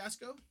Lupe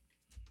Fiasco?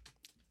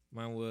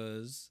 Mine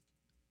was,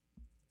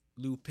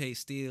 Lupe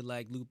still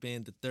like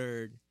Lupin the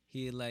Third.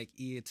 Here like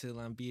ear till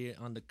I'm beard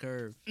on the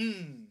curve.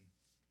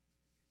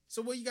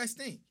 So what do you guys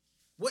think?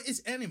 What is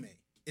anime?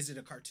 Is it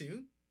a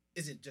cartoon?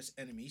 Is it just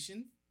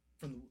animation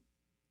from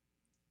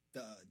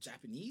the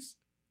Japanese?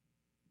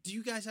 Do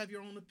you guys have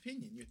your own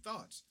opinion, your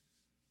thoughts?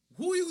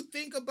 Who you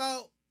think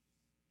about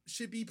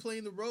should be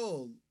playing the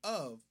role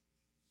of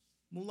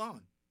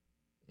Mulan?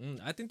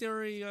 I think they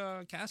already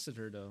casted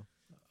her, though.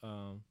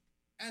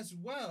 As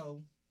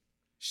well,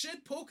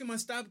 should Pokemon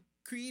stop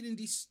creating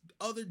these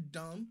other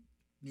dumb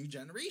new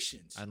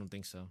generations? I don't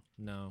think so.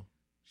 No.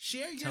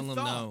 Share your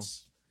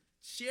thoughts. No.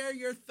 Share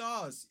your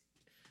thoughts.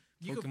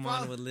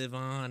 Pokemon will live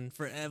on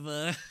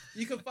forever.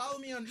 You can follow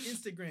me on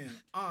Instagram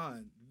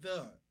on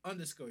the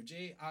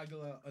 _J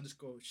Aguila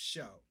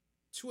 _show.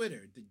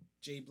 Twitter, the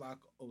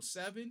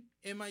JBlock07,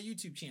 and my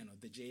YouTube channel,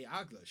 the J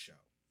Aguila Show.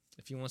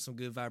 If you want some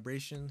good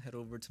vibration, head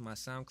over to my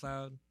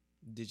SoundCloud,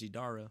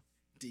 Digidara.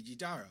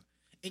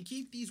 And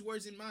keep these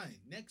words in mind.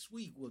 Next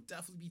week, we'll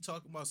definitely be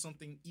talking about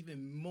something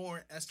even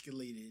more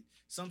escalated.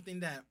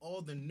 Something that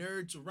all the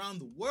nerds around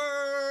the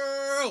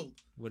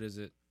world. What is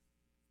it?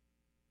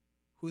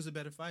 Who's a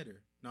better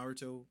fighter,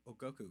 Naruto or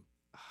Goku?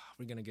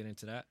 We're going to get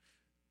into that.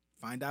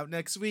 Find out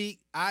next week.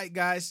 All right,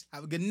 guys.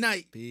 Have a good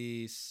night.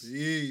 Peace.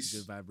 Peace.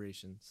 Good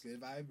vibrations. Good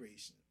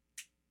vibration.